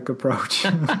Shaddock approach.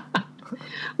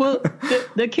 Well,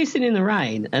 they're kissing in the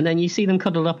rain, and then you see them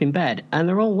cuddled up in bed, and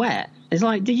they're all wet. It's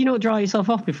like, did you not dry yourself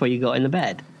off before you got in the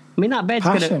bed? I mean, that bed's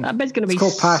gonna be. It's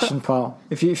called passion, Paul.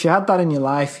 If you had that in your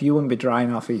life, you wouldn't be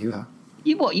drying off either.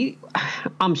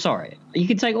 I'm sorry. You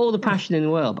can take all the passion in the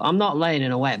world, but I'm not laying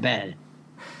in a wet bed.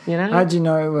 You know? How do you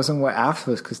know it wasn't wet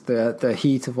afterwards? Because the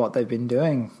heat of what they've been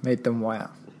doing made them wet.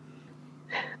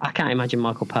 I can't imagine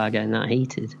Michael Parr getting that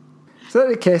heated. So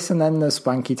they kiss, and then there's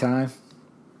spanky time.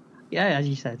 Yeah, as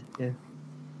you said. Yeah.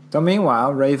 So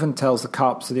meanwhile, Raven tells the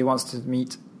cops that he wants to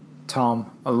meet Tom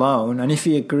alone, and if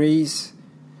he agrees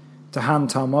to hand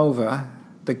Tom over,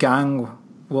 the gang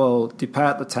will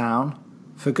depart the town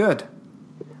for good.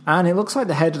 And it looks like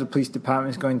the head of the police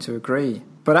department is going to agree.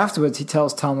 But afterwards, he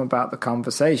tells Tom about the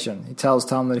conversation. He tells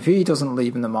Tom that if he doesn't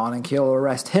leave in the morning, he'll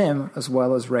arrest him as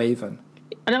well as Raven.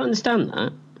 I don't understand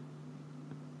that.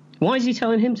 Why is he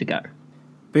telling him to go?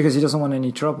 Because he doesn't want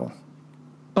any trouble.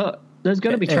 But there's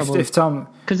going to be trouble. If Tom...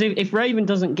 Because if Raven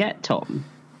doesn't get Tom,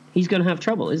 he's going to have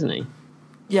trouble, isn't he?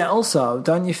 Yeah, also,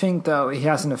 don't you think, though, he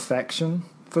has an affection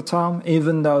for Tom?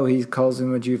 Even though he calls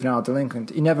him a juvenile delinquent,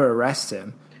 he never arrests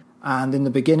him. And in the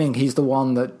beginning, he's the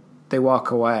one that they walk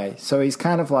away. So he's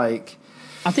kind of like...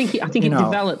 I think it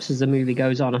develops as the movie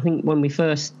goes on. I think when we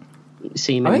first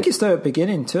see him... I think it's there at the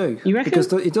beginning, too. You reckon? Because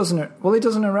he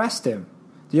doesn't arrest him.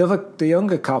 The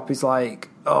younger cop is like,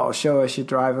 oh, show us your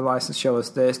driver license, show us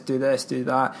this, do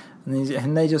that.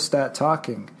 And they just start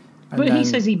talking. But he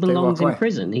says he belongs in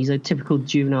prison. He's a typical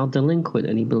juvenile delinquent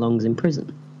and he belongs in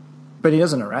prison. But he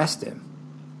doesn't arrest him.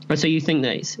 So you think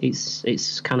that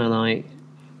it's kind of like...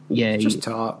 Yeah, just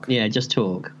talk. Yeah, just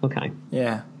talk. Okay.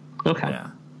 Yeah. Okay. Yeah.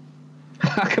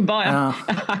 I can buy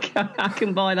I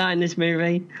can buy that in this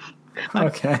movie.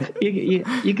 Okay.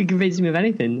 You can convince me of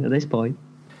anything at this point.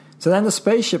 So then the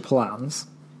spaceship lands.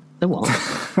 The what?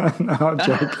 No, I'm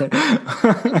joking.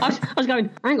 I was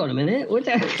going, hang on a minute. What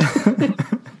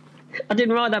the... I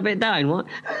didn't write that bit down. What?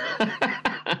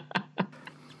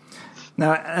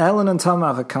 Now, Ellen and Tom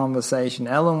have a conversation.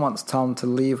 Ellen wants Tom to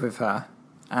leave with her,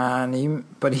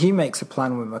 but he makes a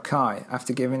plan with Mackay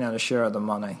after giving her a share of the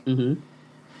money. Mm-hmm.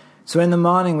 So in the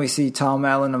morning, we see Tom,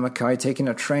 Ellen, and Mackay taking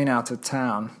a train out of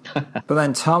town. But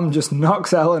then Tom just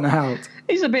knocks Ellen out.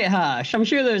 He's a bit harsh. I'm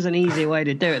sure there's an easier way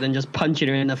to do it than just punching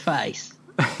her in the face.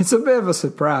 It's a bit of a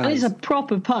surprise. And it's a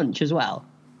proper punch as well.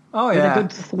 Oh, yeah. With a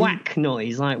good thwack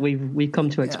noise like we've come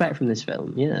to expect from this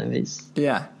film. You know, it's...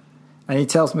 Yeah. And he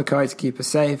tells Mackay to keep her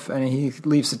safe, and he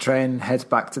leaves the train and heads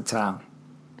back to town.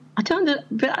 I don't know...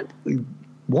 But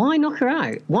why knock her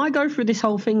out? Why go through this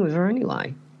whole thing with her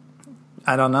anyway?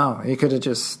 I don't know. He could have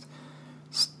just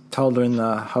told her in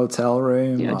the hotel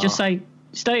room. Yeah, just say,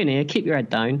 stay in here, keep your head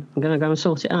down. I'm going to go and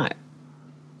sort it out.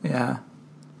 Yeah.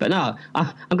 But no,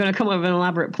 I'm going to come up with an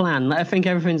elaborate plan, let her think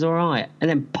everything's all right,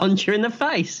 and then punch her in the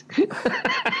face.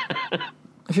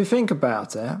 If you think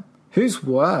about it, who's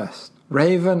worse,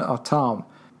 Raven or Tom?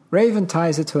 Raven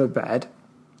ties her to her bed,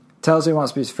 tells her he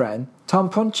wants to be his friend. Tom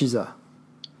punches her.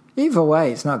 Either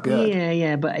way, it's not good.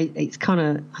 Yeah, but it's kind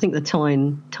of... I think the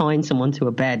tying someone to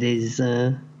a bed is...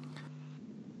 I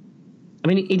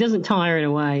mean, he doesn't tie her in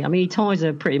a way. I mean, he ties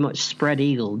her pretty much spread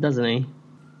eagle, doesn't he?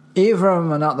 Either of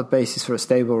them are not the basis for a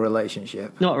stable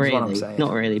relationship. Not really, what I'm saying.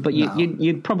 not really. But No.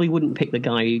 you probably wouldn't pick the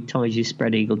guy who ties you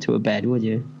spread eagle to a bed, would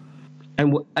you?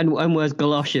 And wears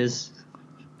galoshes.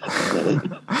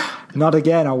 Not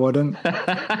again, I wouldn't.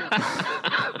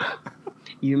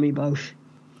 You and me both.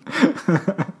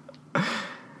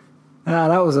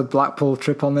 That was a Blackpool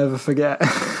trip I'll never forget.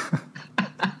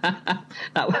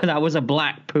 That was a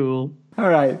Blackpool. All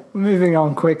right, moving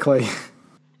on quickly.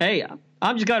 Hey,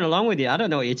 I'm just going along with you. I don't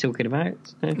know what you're talking about.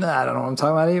 Nah, I don't know what I'm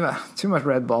talking about either. Too much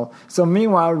Red Bull. So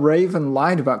meanwhile, Raven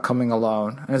lied about coming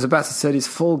alone and is about to set his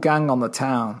full gang on the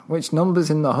town, which numbers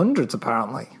in the hundreds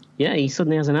apparently. Yeah, he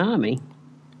suddenly has an army.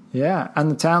 Yeah,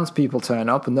 and the townspeople turn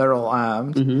up and they're all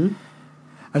armed. Mm-hmm.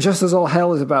 And just as all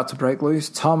hell is about to break loose,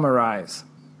 Tom arrives.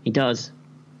 He does.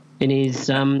 In his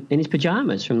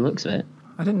pajamas, from the looks of it.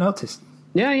 I didn't notice.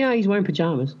 Yeah, he's wearing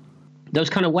pajamas. Those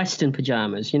kind of Western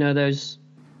pajamas, you know, those...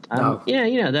 No. Yeah,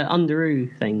 you know, the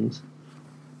underoo things.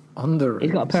 Underoos.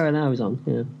 He's got a pair of those on,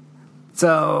 yeah.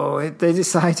 So they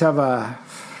decide to have a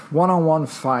one-on-one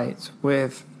fight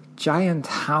with giant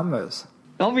hammers.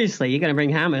 Obviously, you're going to bring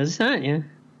hammers, aren't you?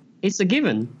 It's a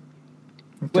given.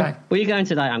 Okay. Where are you going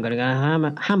today? I'm going to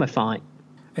go hammer fight.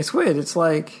 It's weird. It's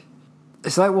like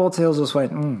Walter Hill just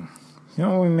went, you know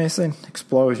what we're missing?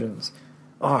 Explosions.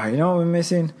 Oh, you know what we're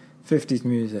missing? 50s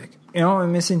music. You know what we're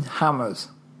missing? Hammers.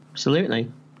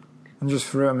 Absolutely. And just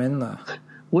threw them in there.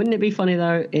 Wouldn't it be funny,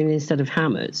 though, if instead of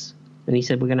hammers, and he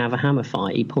said we're going to have a hammer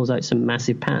fight, he pulls out some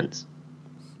massive pants?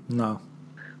 No.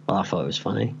 Well, I thought it was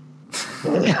funny.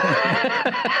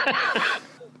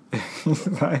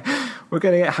 Like, we're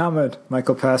going to get hammered.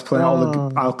 Michael Pearce playing all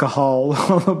the alcohol,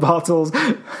 all the bottles.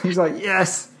 He's like,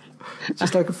 yes!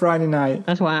 Just like a Friday night.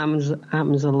 That's what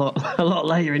happens a lot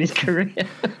later in his career.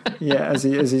 Yeah, as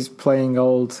he's playing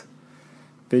old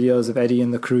videos of Eddie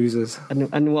and the Cruisers.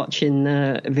 And watching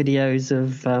videos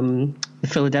of the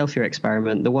Philadelphia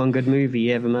Experiment, the one good movie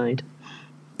he ever made.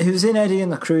 He was in Eddie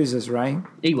and the Cruisers, right?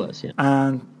 He was, yeah.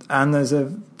 And there's a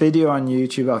video on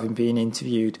YouTube of him being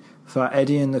interviewed for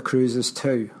Eddie and the Cruisers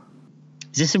 2.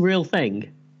 Is this a real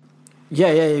thing? Yeah,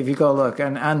 if you go look.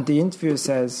 And the interviewer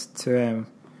says to him,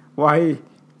 why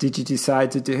did you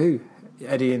decide to do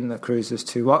Eddie and the Cruisers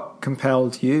 2? What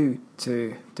compelled you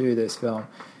to do this film?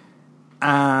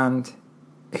 And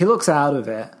he looks out of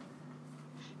it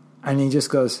and he just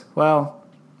goes, well,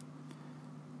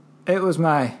 it was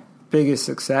my biggest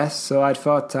success, so I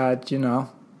thought I'd,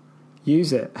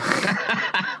 use it.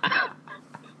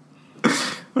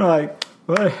 We're like,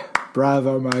 well,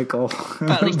 bravo, Michael.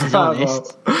 But at least he's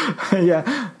honest.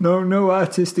 Yeah, no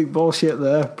artistic bullshit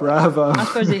there. Bravo. I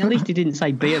suppose at least he didn't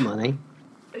say beer money.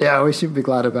 Yeah, we should be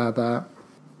glad about that.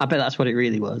 I bet that's what it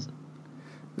really was.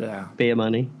 Yeah. Beer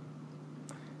money.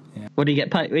 Yeah. What do you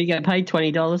get paid? You get paid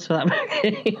 $20 for that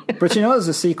movie. But there's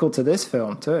a sequel to this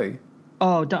film too.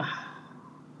 Oh,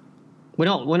 we're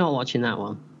not watching that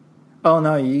one. Oh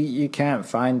no, you can't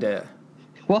find it.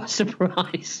 What a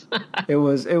surprise! It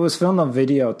was filmed on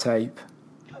videotape.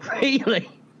 Really?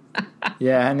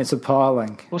 Yeah, and it's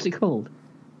appalling. What's it called?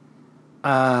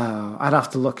 I'd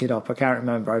have to look it up. I can't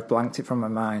remember. I've blanked it from my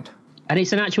mind. And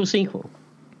it's an actual sequel.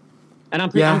 And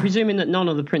I'm presuming that none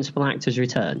of the principal actors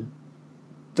return.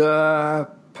 The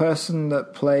person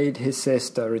that played his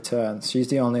sister returns. She's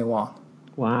the only one.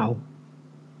 Wow.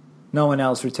 No one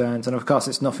else returns, and of course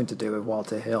it's nothing to do with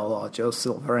Walter Hill or Joe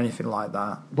Silver or anything like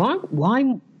that.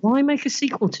 Why make a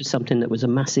sequel to something that was a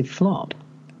massive flop?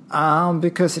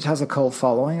 Because it has a cult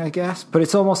following, I guess. But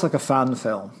it's almost like a fan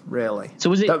film, really. So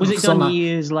was it done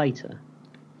years later?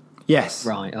 Yes.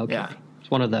 Right, okay. Yeah. It's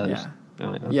one of those. Yeah.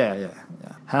 Right, okay.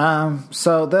 Yeah.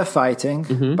 So they're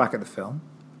fighting, back at the film.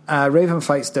 Raven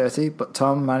fights dirty, but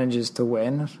Tom manages to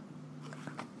win.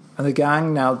 And the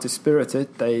gang, now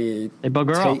dispirited, they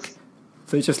bugger off.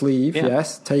 They just leave,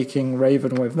 yes, taking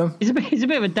Raven with them. It's a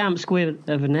bit of a damp squib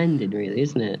of an ending, really,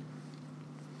 isn't it?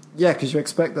 Yeah, because you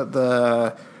expect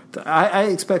that I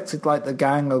expected like the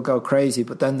gang will go crazy,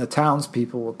 but then the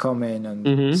townspeople will come in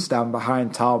and stand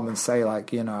behind Tom and say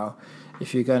like, you know,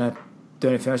 if you're gonna do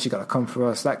anything else, you got to come for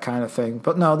us, that kind of thing.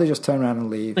 But no, they just turn around and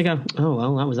leave. They go, oh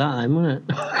well, that was that then, wasn't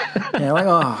it? Yeah, like,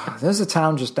 oh, there's a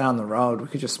town just down the road. We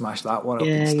could just smash that one up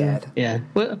instead. Yeah.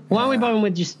 Well, why are we bothering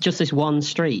with just this one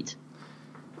street?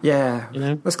 Yeah, you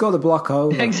know? Let's go the block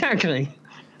over. Exactly.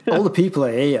 All the people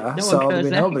are here, so there'll be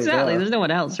nobody exactly. there. There's no one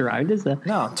else around, is there?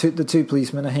 No, the two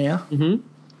policemen are here,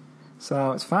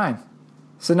 so it's fine.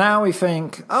 So now we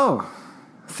think, oh,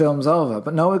 film's over,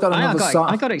 but no, we've got another song.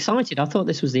 I got excited. I thought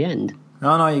this was the end.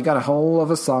 No, you got a whole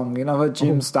other song, another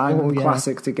Jim Steinman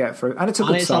classic to get through, and it's a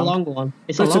good song. It's a long one.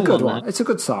 It's a good one. It's a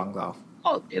good song, though.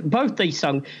 Oh, both these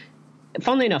songs.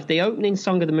 Funnily enough, the opening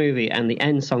song of the movie and the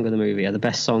end song of the movie are the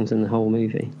best songs in the whole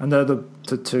movie. And they're the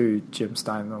two Jim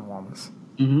Steinman ones.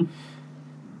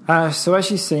 So as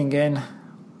she's singing,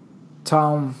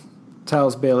 Tom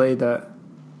tells Billy that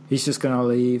he's just going to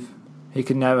leave. He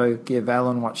can never give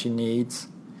Ellen what she needs.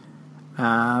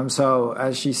 So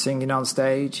as she's singing on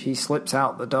stage, he slips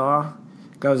out the door,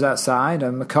 goes outside,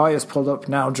 and McCoy has pulled up,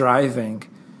 now driving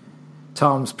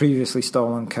Tom's previously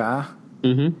stolen car.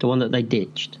 The one that they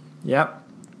ditched. Yep.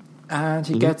 And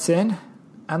he gets in,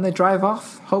 and they drive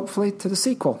off, hopefully, to the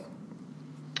sequel.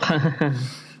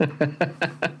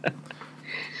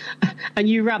 And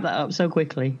you wrap that up so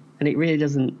quickly, and it really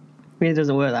doesn't work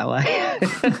that way.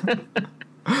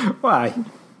 Why?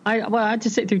 I had to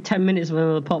sit through 10 minutes of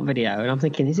another pop video, and I'm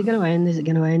thinking, is it going to end? Is it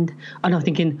going to end? And I'm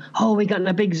thinking, oh, we got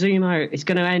a big zoom out. It's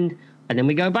going to end. And then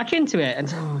we go back into it,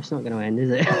 and it's not going to end,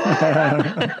 is it?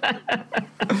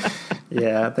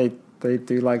 Yeah, they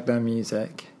do like their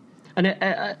music. And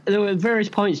there were various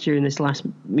points during this last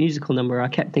musical number I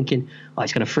kept thinking, oh,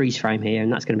 it's going to freeze frame here,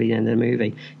 and that's going to be the end of the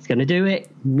movie. It's going to do it?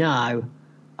 No.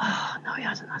 Oh, no, he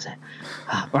hasn't, has it?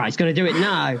 Oh, right, it's going to do it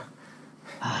now.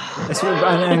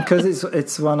 And because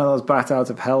it's one of those Bat Out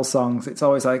of Hell songs, it's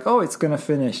always like, oh, it's going to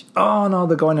finish. Oh, no,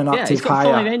 they're going an octave higher. It's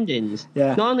got 5 endings.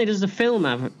 Yeah. Not only does the film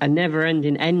have a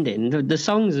never-ending ending,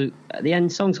 the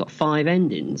end song's got 5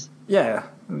 endings. Yeah,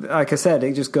 like I said,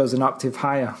 it just goes an octave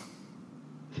higher.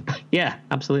 Yeah,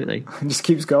 absolutely. It just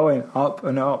keeps going up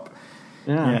and up.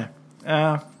 Yeah.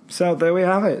 So there we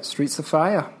have it, Streets of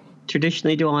Fire.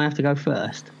 Traditionally, do I have to go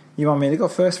first? You want me to go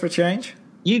first for a change?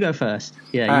 You go first.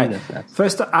 Yeah, you go first.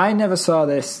 First, I never saw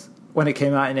this when it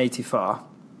came out in 1984.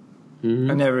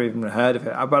 I never even heard of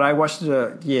it. But I watched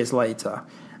it years later.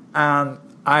 And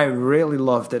I really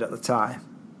loved it at the time.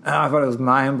 And I thought it was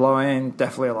mind-blowing.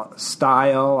 Definitely a lot of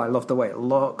style. I loved the way it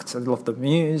looked. I loved the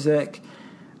music.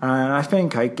 And I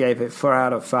think I gave it 4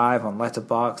 out of 5 on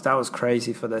Letterboxd. That was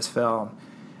crazy for this film.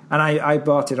 And I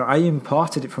bought it. I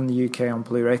imported it from the UK on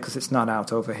Blu-ray because it's not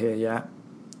out over here yet.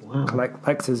 Wow.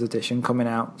 Collector's edition coming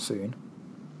out soon.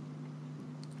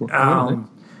 All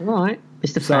right,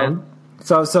 Mr. Fan.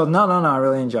 So no, I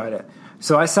really enjoyed it.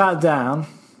 So I sat down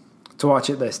to watch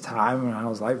it this time, and I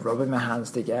was like rubbing my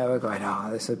hands together, going, "Oh,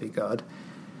 this would be good."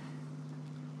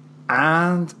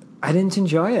 And I didn't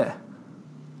enjoy it.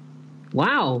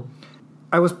 Wow.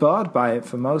 I was bored by it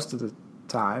for most of the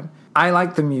time. I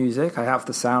like the music. I have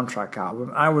the soundtrack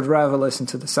album. I would rather listen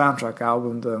to the soundtrack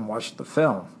album than watch the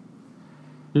film.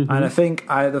 And I think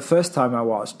the first time I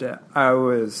watched it, I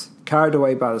was carried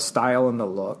away by the style and the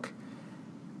look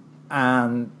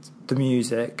and the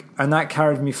music, and that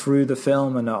carried me through the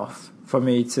film enough for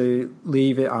me to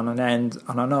leave it on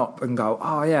an up and go,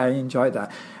 oh yeah, I enjoyed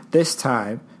that. This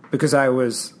time, because I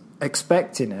was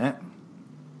expecting it,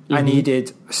 I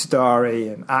needed story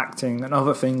and acting and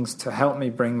other things to help me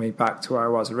bring me back to where I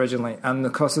was originally. And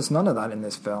of course, there's none of that in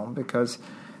this film because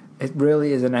it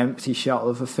really is an empty shell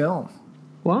of a film.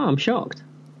 Wow, I'm shocked.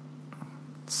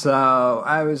 So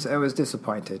I was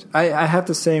disappointed. I had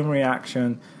the same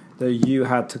reaction that you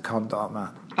had to Condor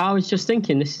Man. I was just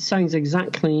thinking, this sounds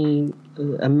exactly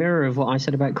a mirror of what I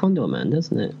said about Condor Man,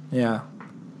 doesn't it? Yeah.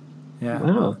 Yeah.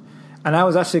 Wow. And I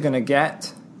was actually going to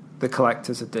get the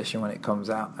collector's edition when it comes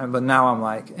out, but now I'm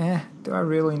like, do I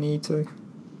really need to?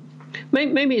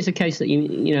 Maybe it's a case that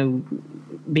you know,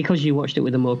 because you watched it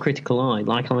with a more critical eye,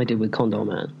 like I did with Condor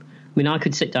Man. I mean, I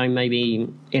could sit down maybe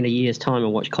in a year's time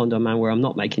and watch Condor Man where I'm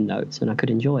not making notes, and I could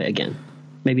enjoy it again.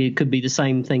 Maybe it could be the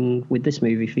same thing with this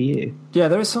movie for you. Yeah,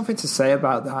 there is something to say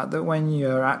about that when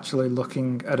you're actually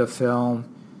looking at a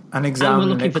film and examining it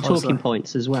and we're looking for closely. talking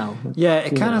points as well. Yeah,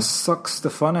 it kind of sucks the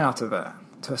fun out of it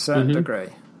to a certain degree.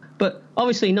 But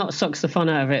obviously not sucks the fun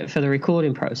out of it for the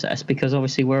recording process, because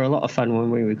obviously we're a lot of fun when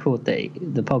we record the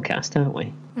podcast, aren't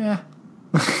we? Yeah.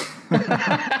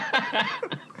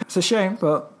 It's a shame,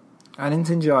 but I didn't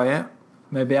enjoy it.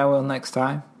 Maybe I will next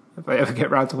time, if I ever get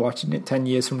round to watching it 10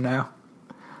 years from now.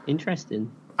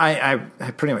 Interesting. I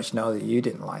pretty much know that you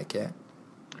didn't like it.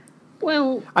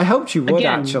 Well, I hoped you would,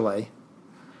 again, actually.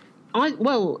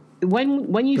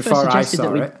 When you Before first suggested I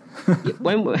saw that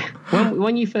we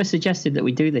when you first suggested that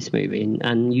we do this movie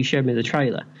and you showed me the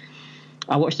trailer,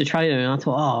 I watched the trailer and I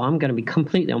thought, I'm going to be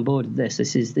completely on board with this.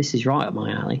 This is right up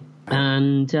my alley.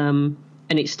 And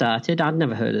it started. I'd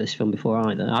never heard of this film before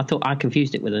either. I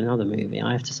confused it with another movie,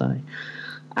 I have to say.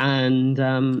 And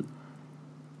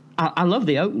I love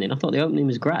the opening. I thought the opening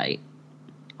was great.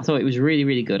 I thought it was really,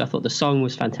 really good. I thought the song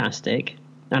was fantastic,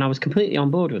 and I was completely on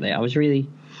board with it. I was really,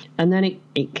 and then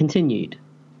it continued,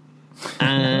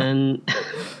 and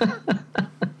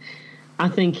I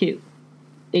think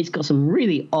it's got some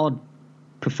really odd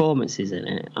performances in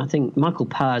it. I think Michael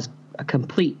Parr's a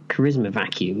complete charisma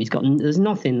vacuum. There's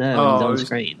nothing there when he's on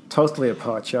screen. Totally a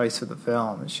poor choice for the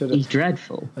film. He's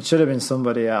dreadful. It should have been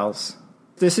somebody else.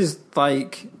 This is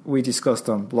like we discussed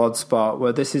on Bloodsport,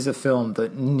 where this is a film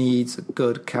that needs a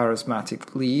good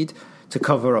charismatic lead to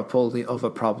cover up all the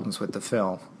other problems with the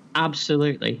film.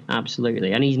 Absolutely, and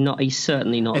he's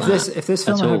certainly not. If this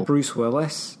film had Bruce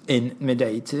Willis in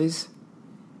mid-80s,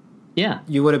 yeah,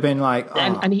 you would have been like,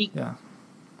 and he, yeah,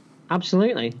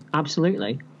 absolutely.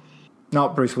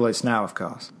 Not Bruce Willis now, of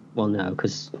course. Well, no,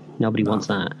 because nobody wants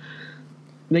that.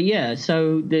 But yeah,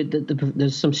 so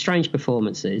there's some strange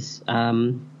performances,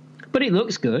 but it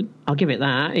looks good. I'll give it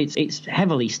that. It's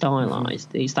heavily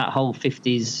stylized. It's that whole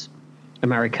 50s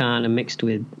Americana mixed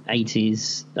with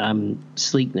 80s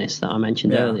sleekness that I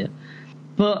mentioned earlier.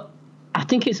 But I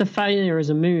think it's a failure as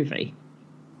a movie,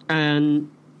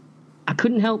 and I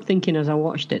couldn't help thinking as I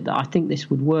watched it that I think this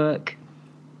would work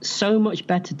so much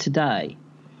better today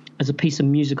as a piece of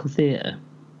musical theatre.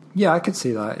 Yeah, I could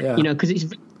see that. Yeah, you know, because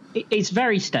it's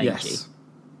very stagey. Yes.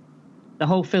 The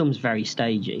whole film's very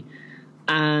stagey.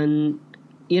 And,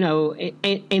 you know,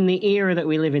 in the era that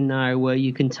we live in now, where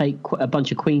you can take a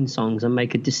bunch of Queen songs and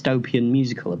make a dystopian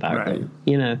musical about them,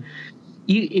 you know,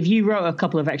 if you wrote a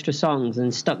couple of extra songs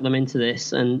and stuck them into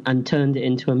this and turned it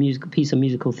into a piece of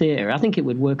musical theatre, I think it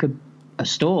would work a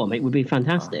storm. It would be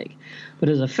fantastic. But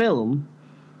as a film,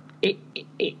 it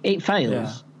fails.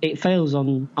 Yeah. It fails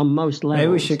on most levels.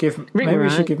 Maybe we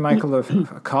should give Michael a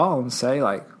call and say,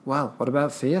 like, well, what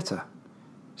about theatre?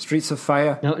 Streets of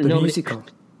Fire, the musical.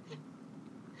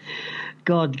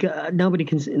 God, nobody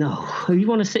can. No, you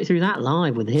want to sit through that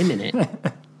live with him in it?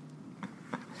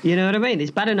 You know what I mean?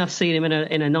 It's bad enough seeing him in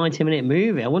a 90-minute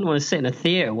movie. I wouldn't want to sit in a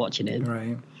theatre watching it.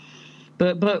 Right.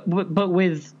 But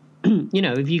with, you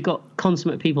know, if you got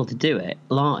consummate people to do it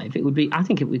live, it would be. I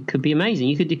think it could be amazing.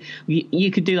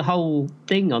 You could do the whole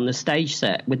thing on the stage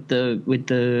set with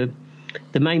the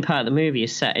main part of the movie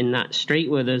is set in that street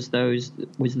where there's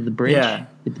the bridge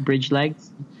with the bridge legs.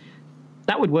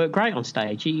 That would work great on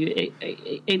stage.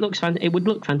 It looks it would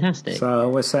look fantastic. So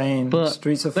we're saying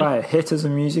Streets of Fire hit as a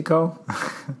musical.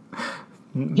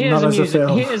 Hit as a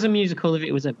film. Hit as a musical if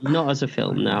it was not as a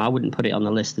film. No, I wouldn't put it on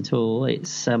the list at all.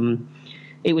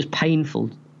 It was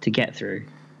painful to get through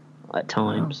at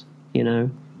times, you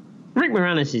know. Rick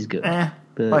Moranis is good.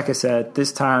 But like I said,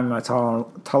 this time my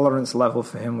tolerance level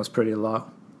for him was pretty low.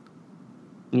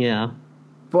 Yeah.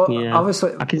 But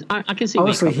obviously, I can see.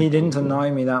 Obviously, he didn't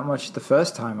annoy me that much the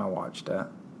first time I watched it.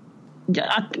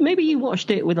 Yeah, maybe you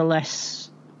watched it with a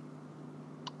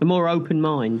more open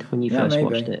mind when you first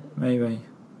watched it. Maybe.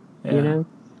 Yeah. You know,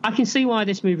 I can see why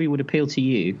this movie would appeal to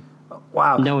you.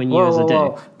 Wow, knowing you as I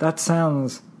do. That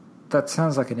sounds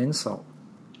like an insult.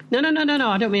 No.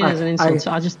 I don't mean it as an insult.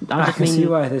 I can see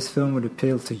why this film would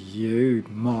appeal to you,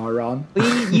 moron.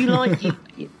 You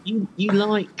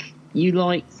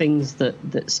like things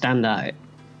that stand out.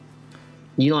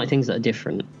 You like things that are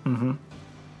different,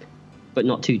 but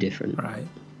not too different. Right.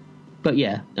 But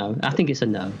yeah, no, I think it's a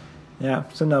no. Yeah,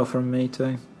 it's a no from me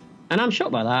too. And I'm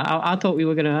shocked by that. I thought we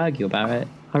were going to argue about it.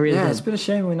 I really did. It's been a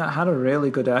shame we've not had a really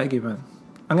good argument.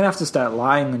 I'm going to have to start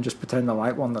lying and just pretend I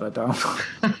like one that I don't.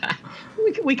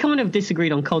 We kind of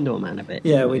disagreed on Condor Man a bit.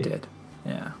 Yeah, we did.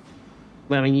 Yeah.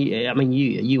 Well,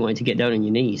 you wanted to get down on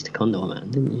your knees to Condor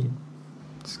Man, didn't you?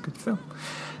 It's a good film.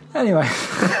 Anyway.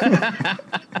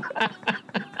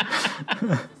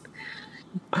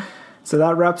 So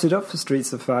that wraps it up for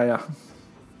Streets of Fire.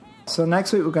 So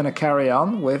next week we're going to carry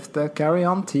on with the Carry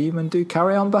On team and do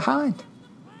Carry On Behind.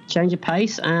 Change of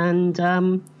pace and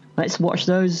let's watch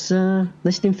those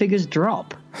listening figures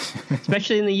drop,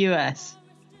 especially in the US,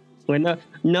 where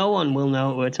no one will know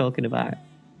what we're talking about.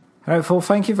 All right, well,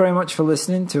 thank you very much for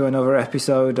listening to another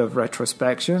episode of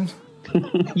Retrospection.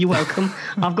 You're welcome.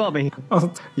 I've got me.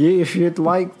 If you'd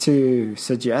like to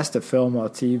suggest a film or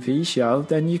TV show,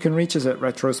 then you can reach us at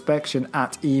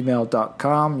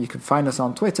retrospection@email.com. You can find us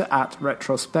on Twitter at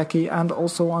retrospecky and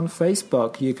also on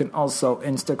Facebook. You can also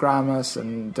Instagram us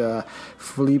and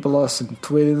fleeble us and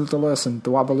twiddle us and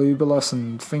dwabbalooble us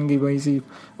and fingy-weezy,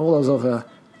 all those other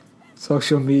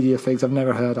social media things I've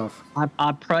never heard of.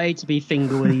 I pray to be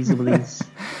fingerweasleys.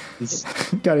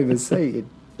 Can't even say it.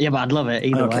 Yeah, but I'd love it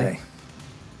either way.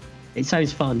 It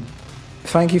sounds fun.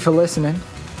 Thank you for listening.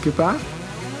 Goodbye.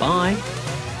 Bye.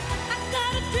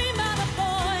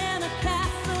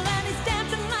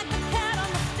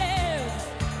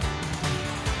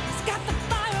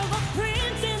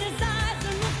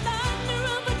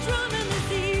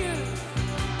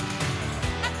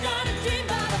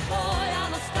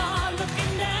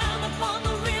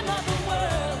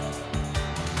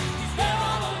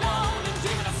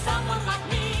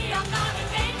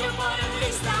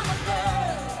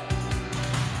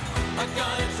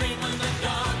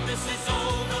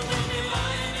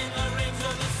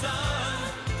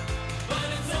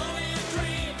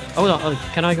 Hold on,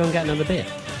 can I go and get another beer?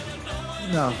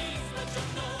 No.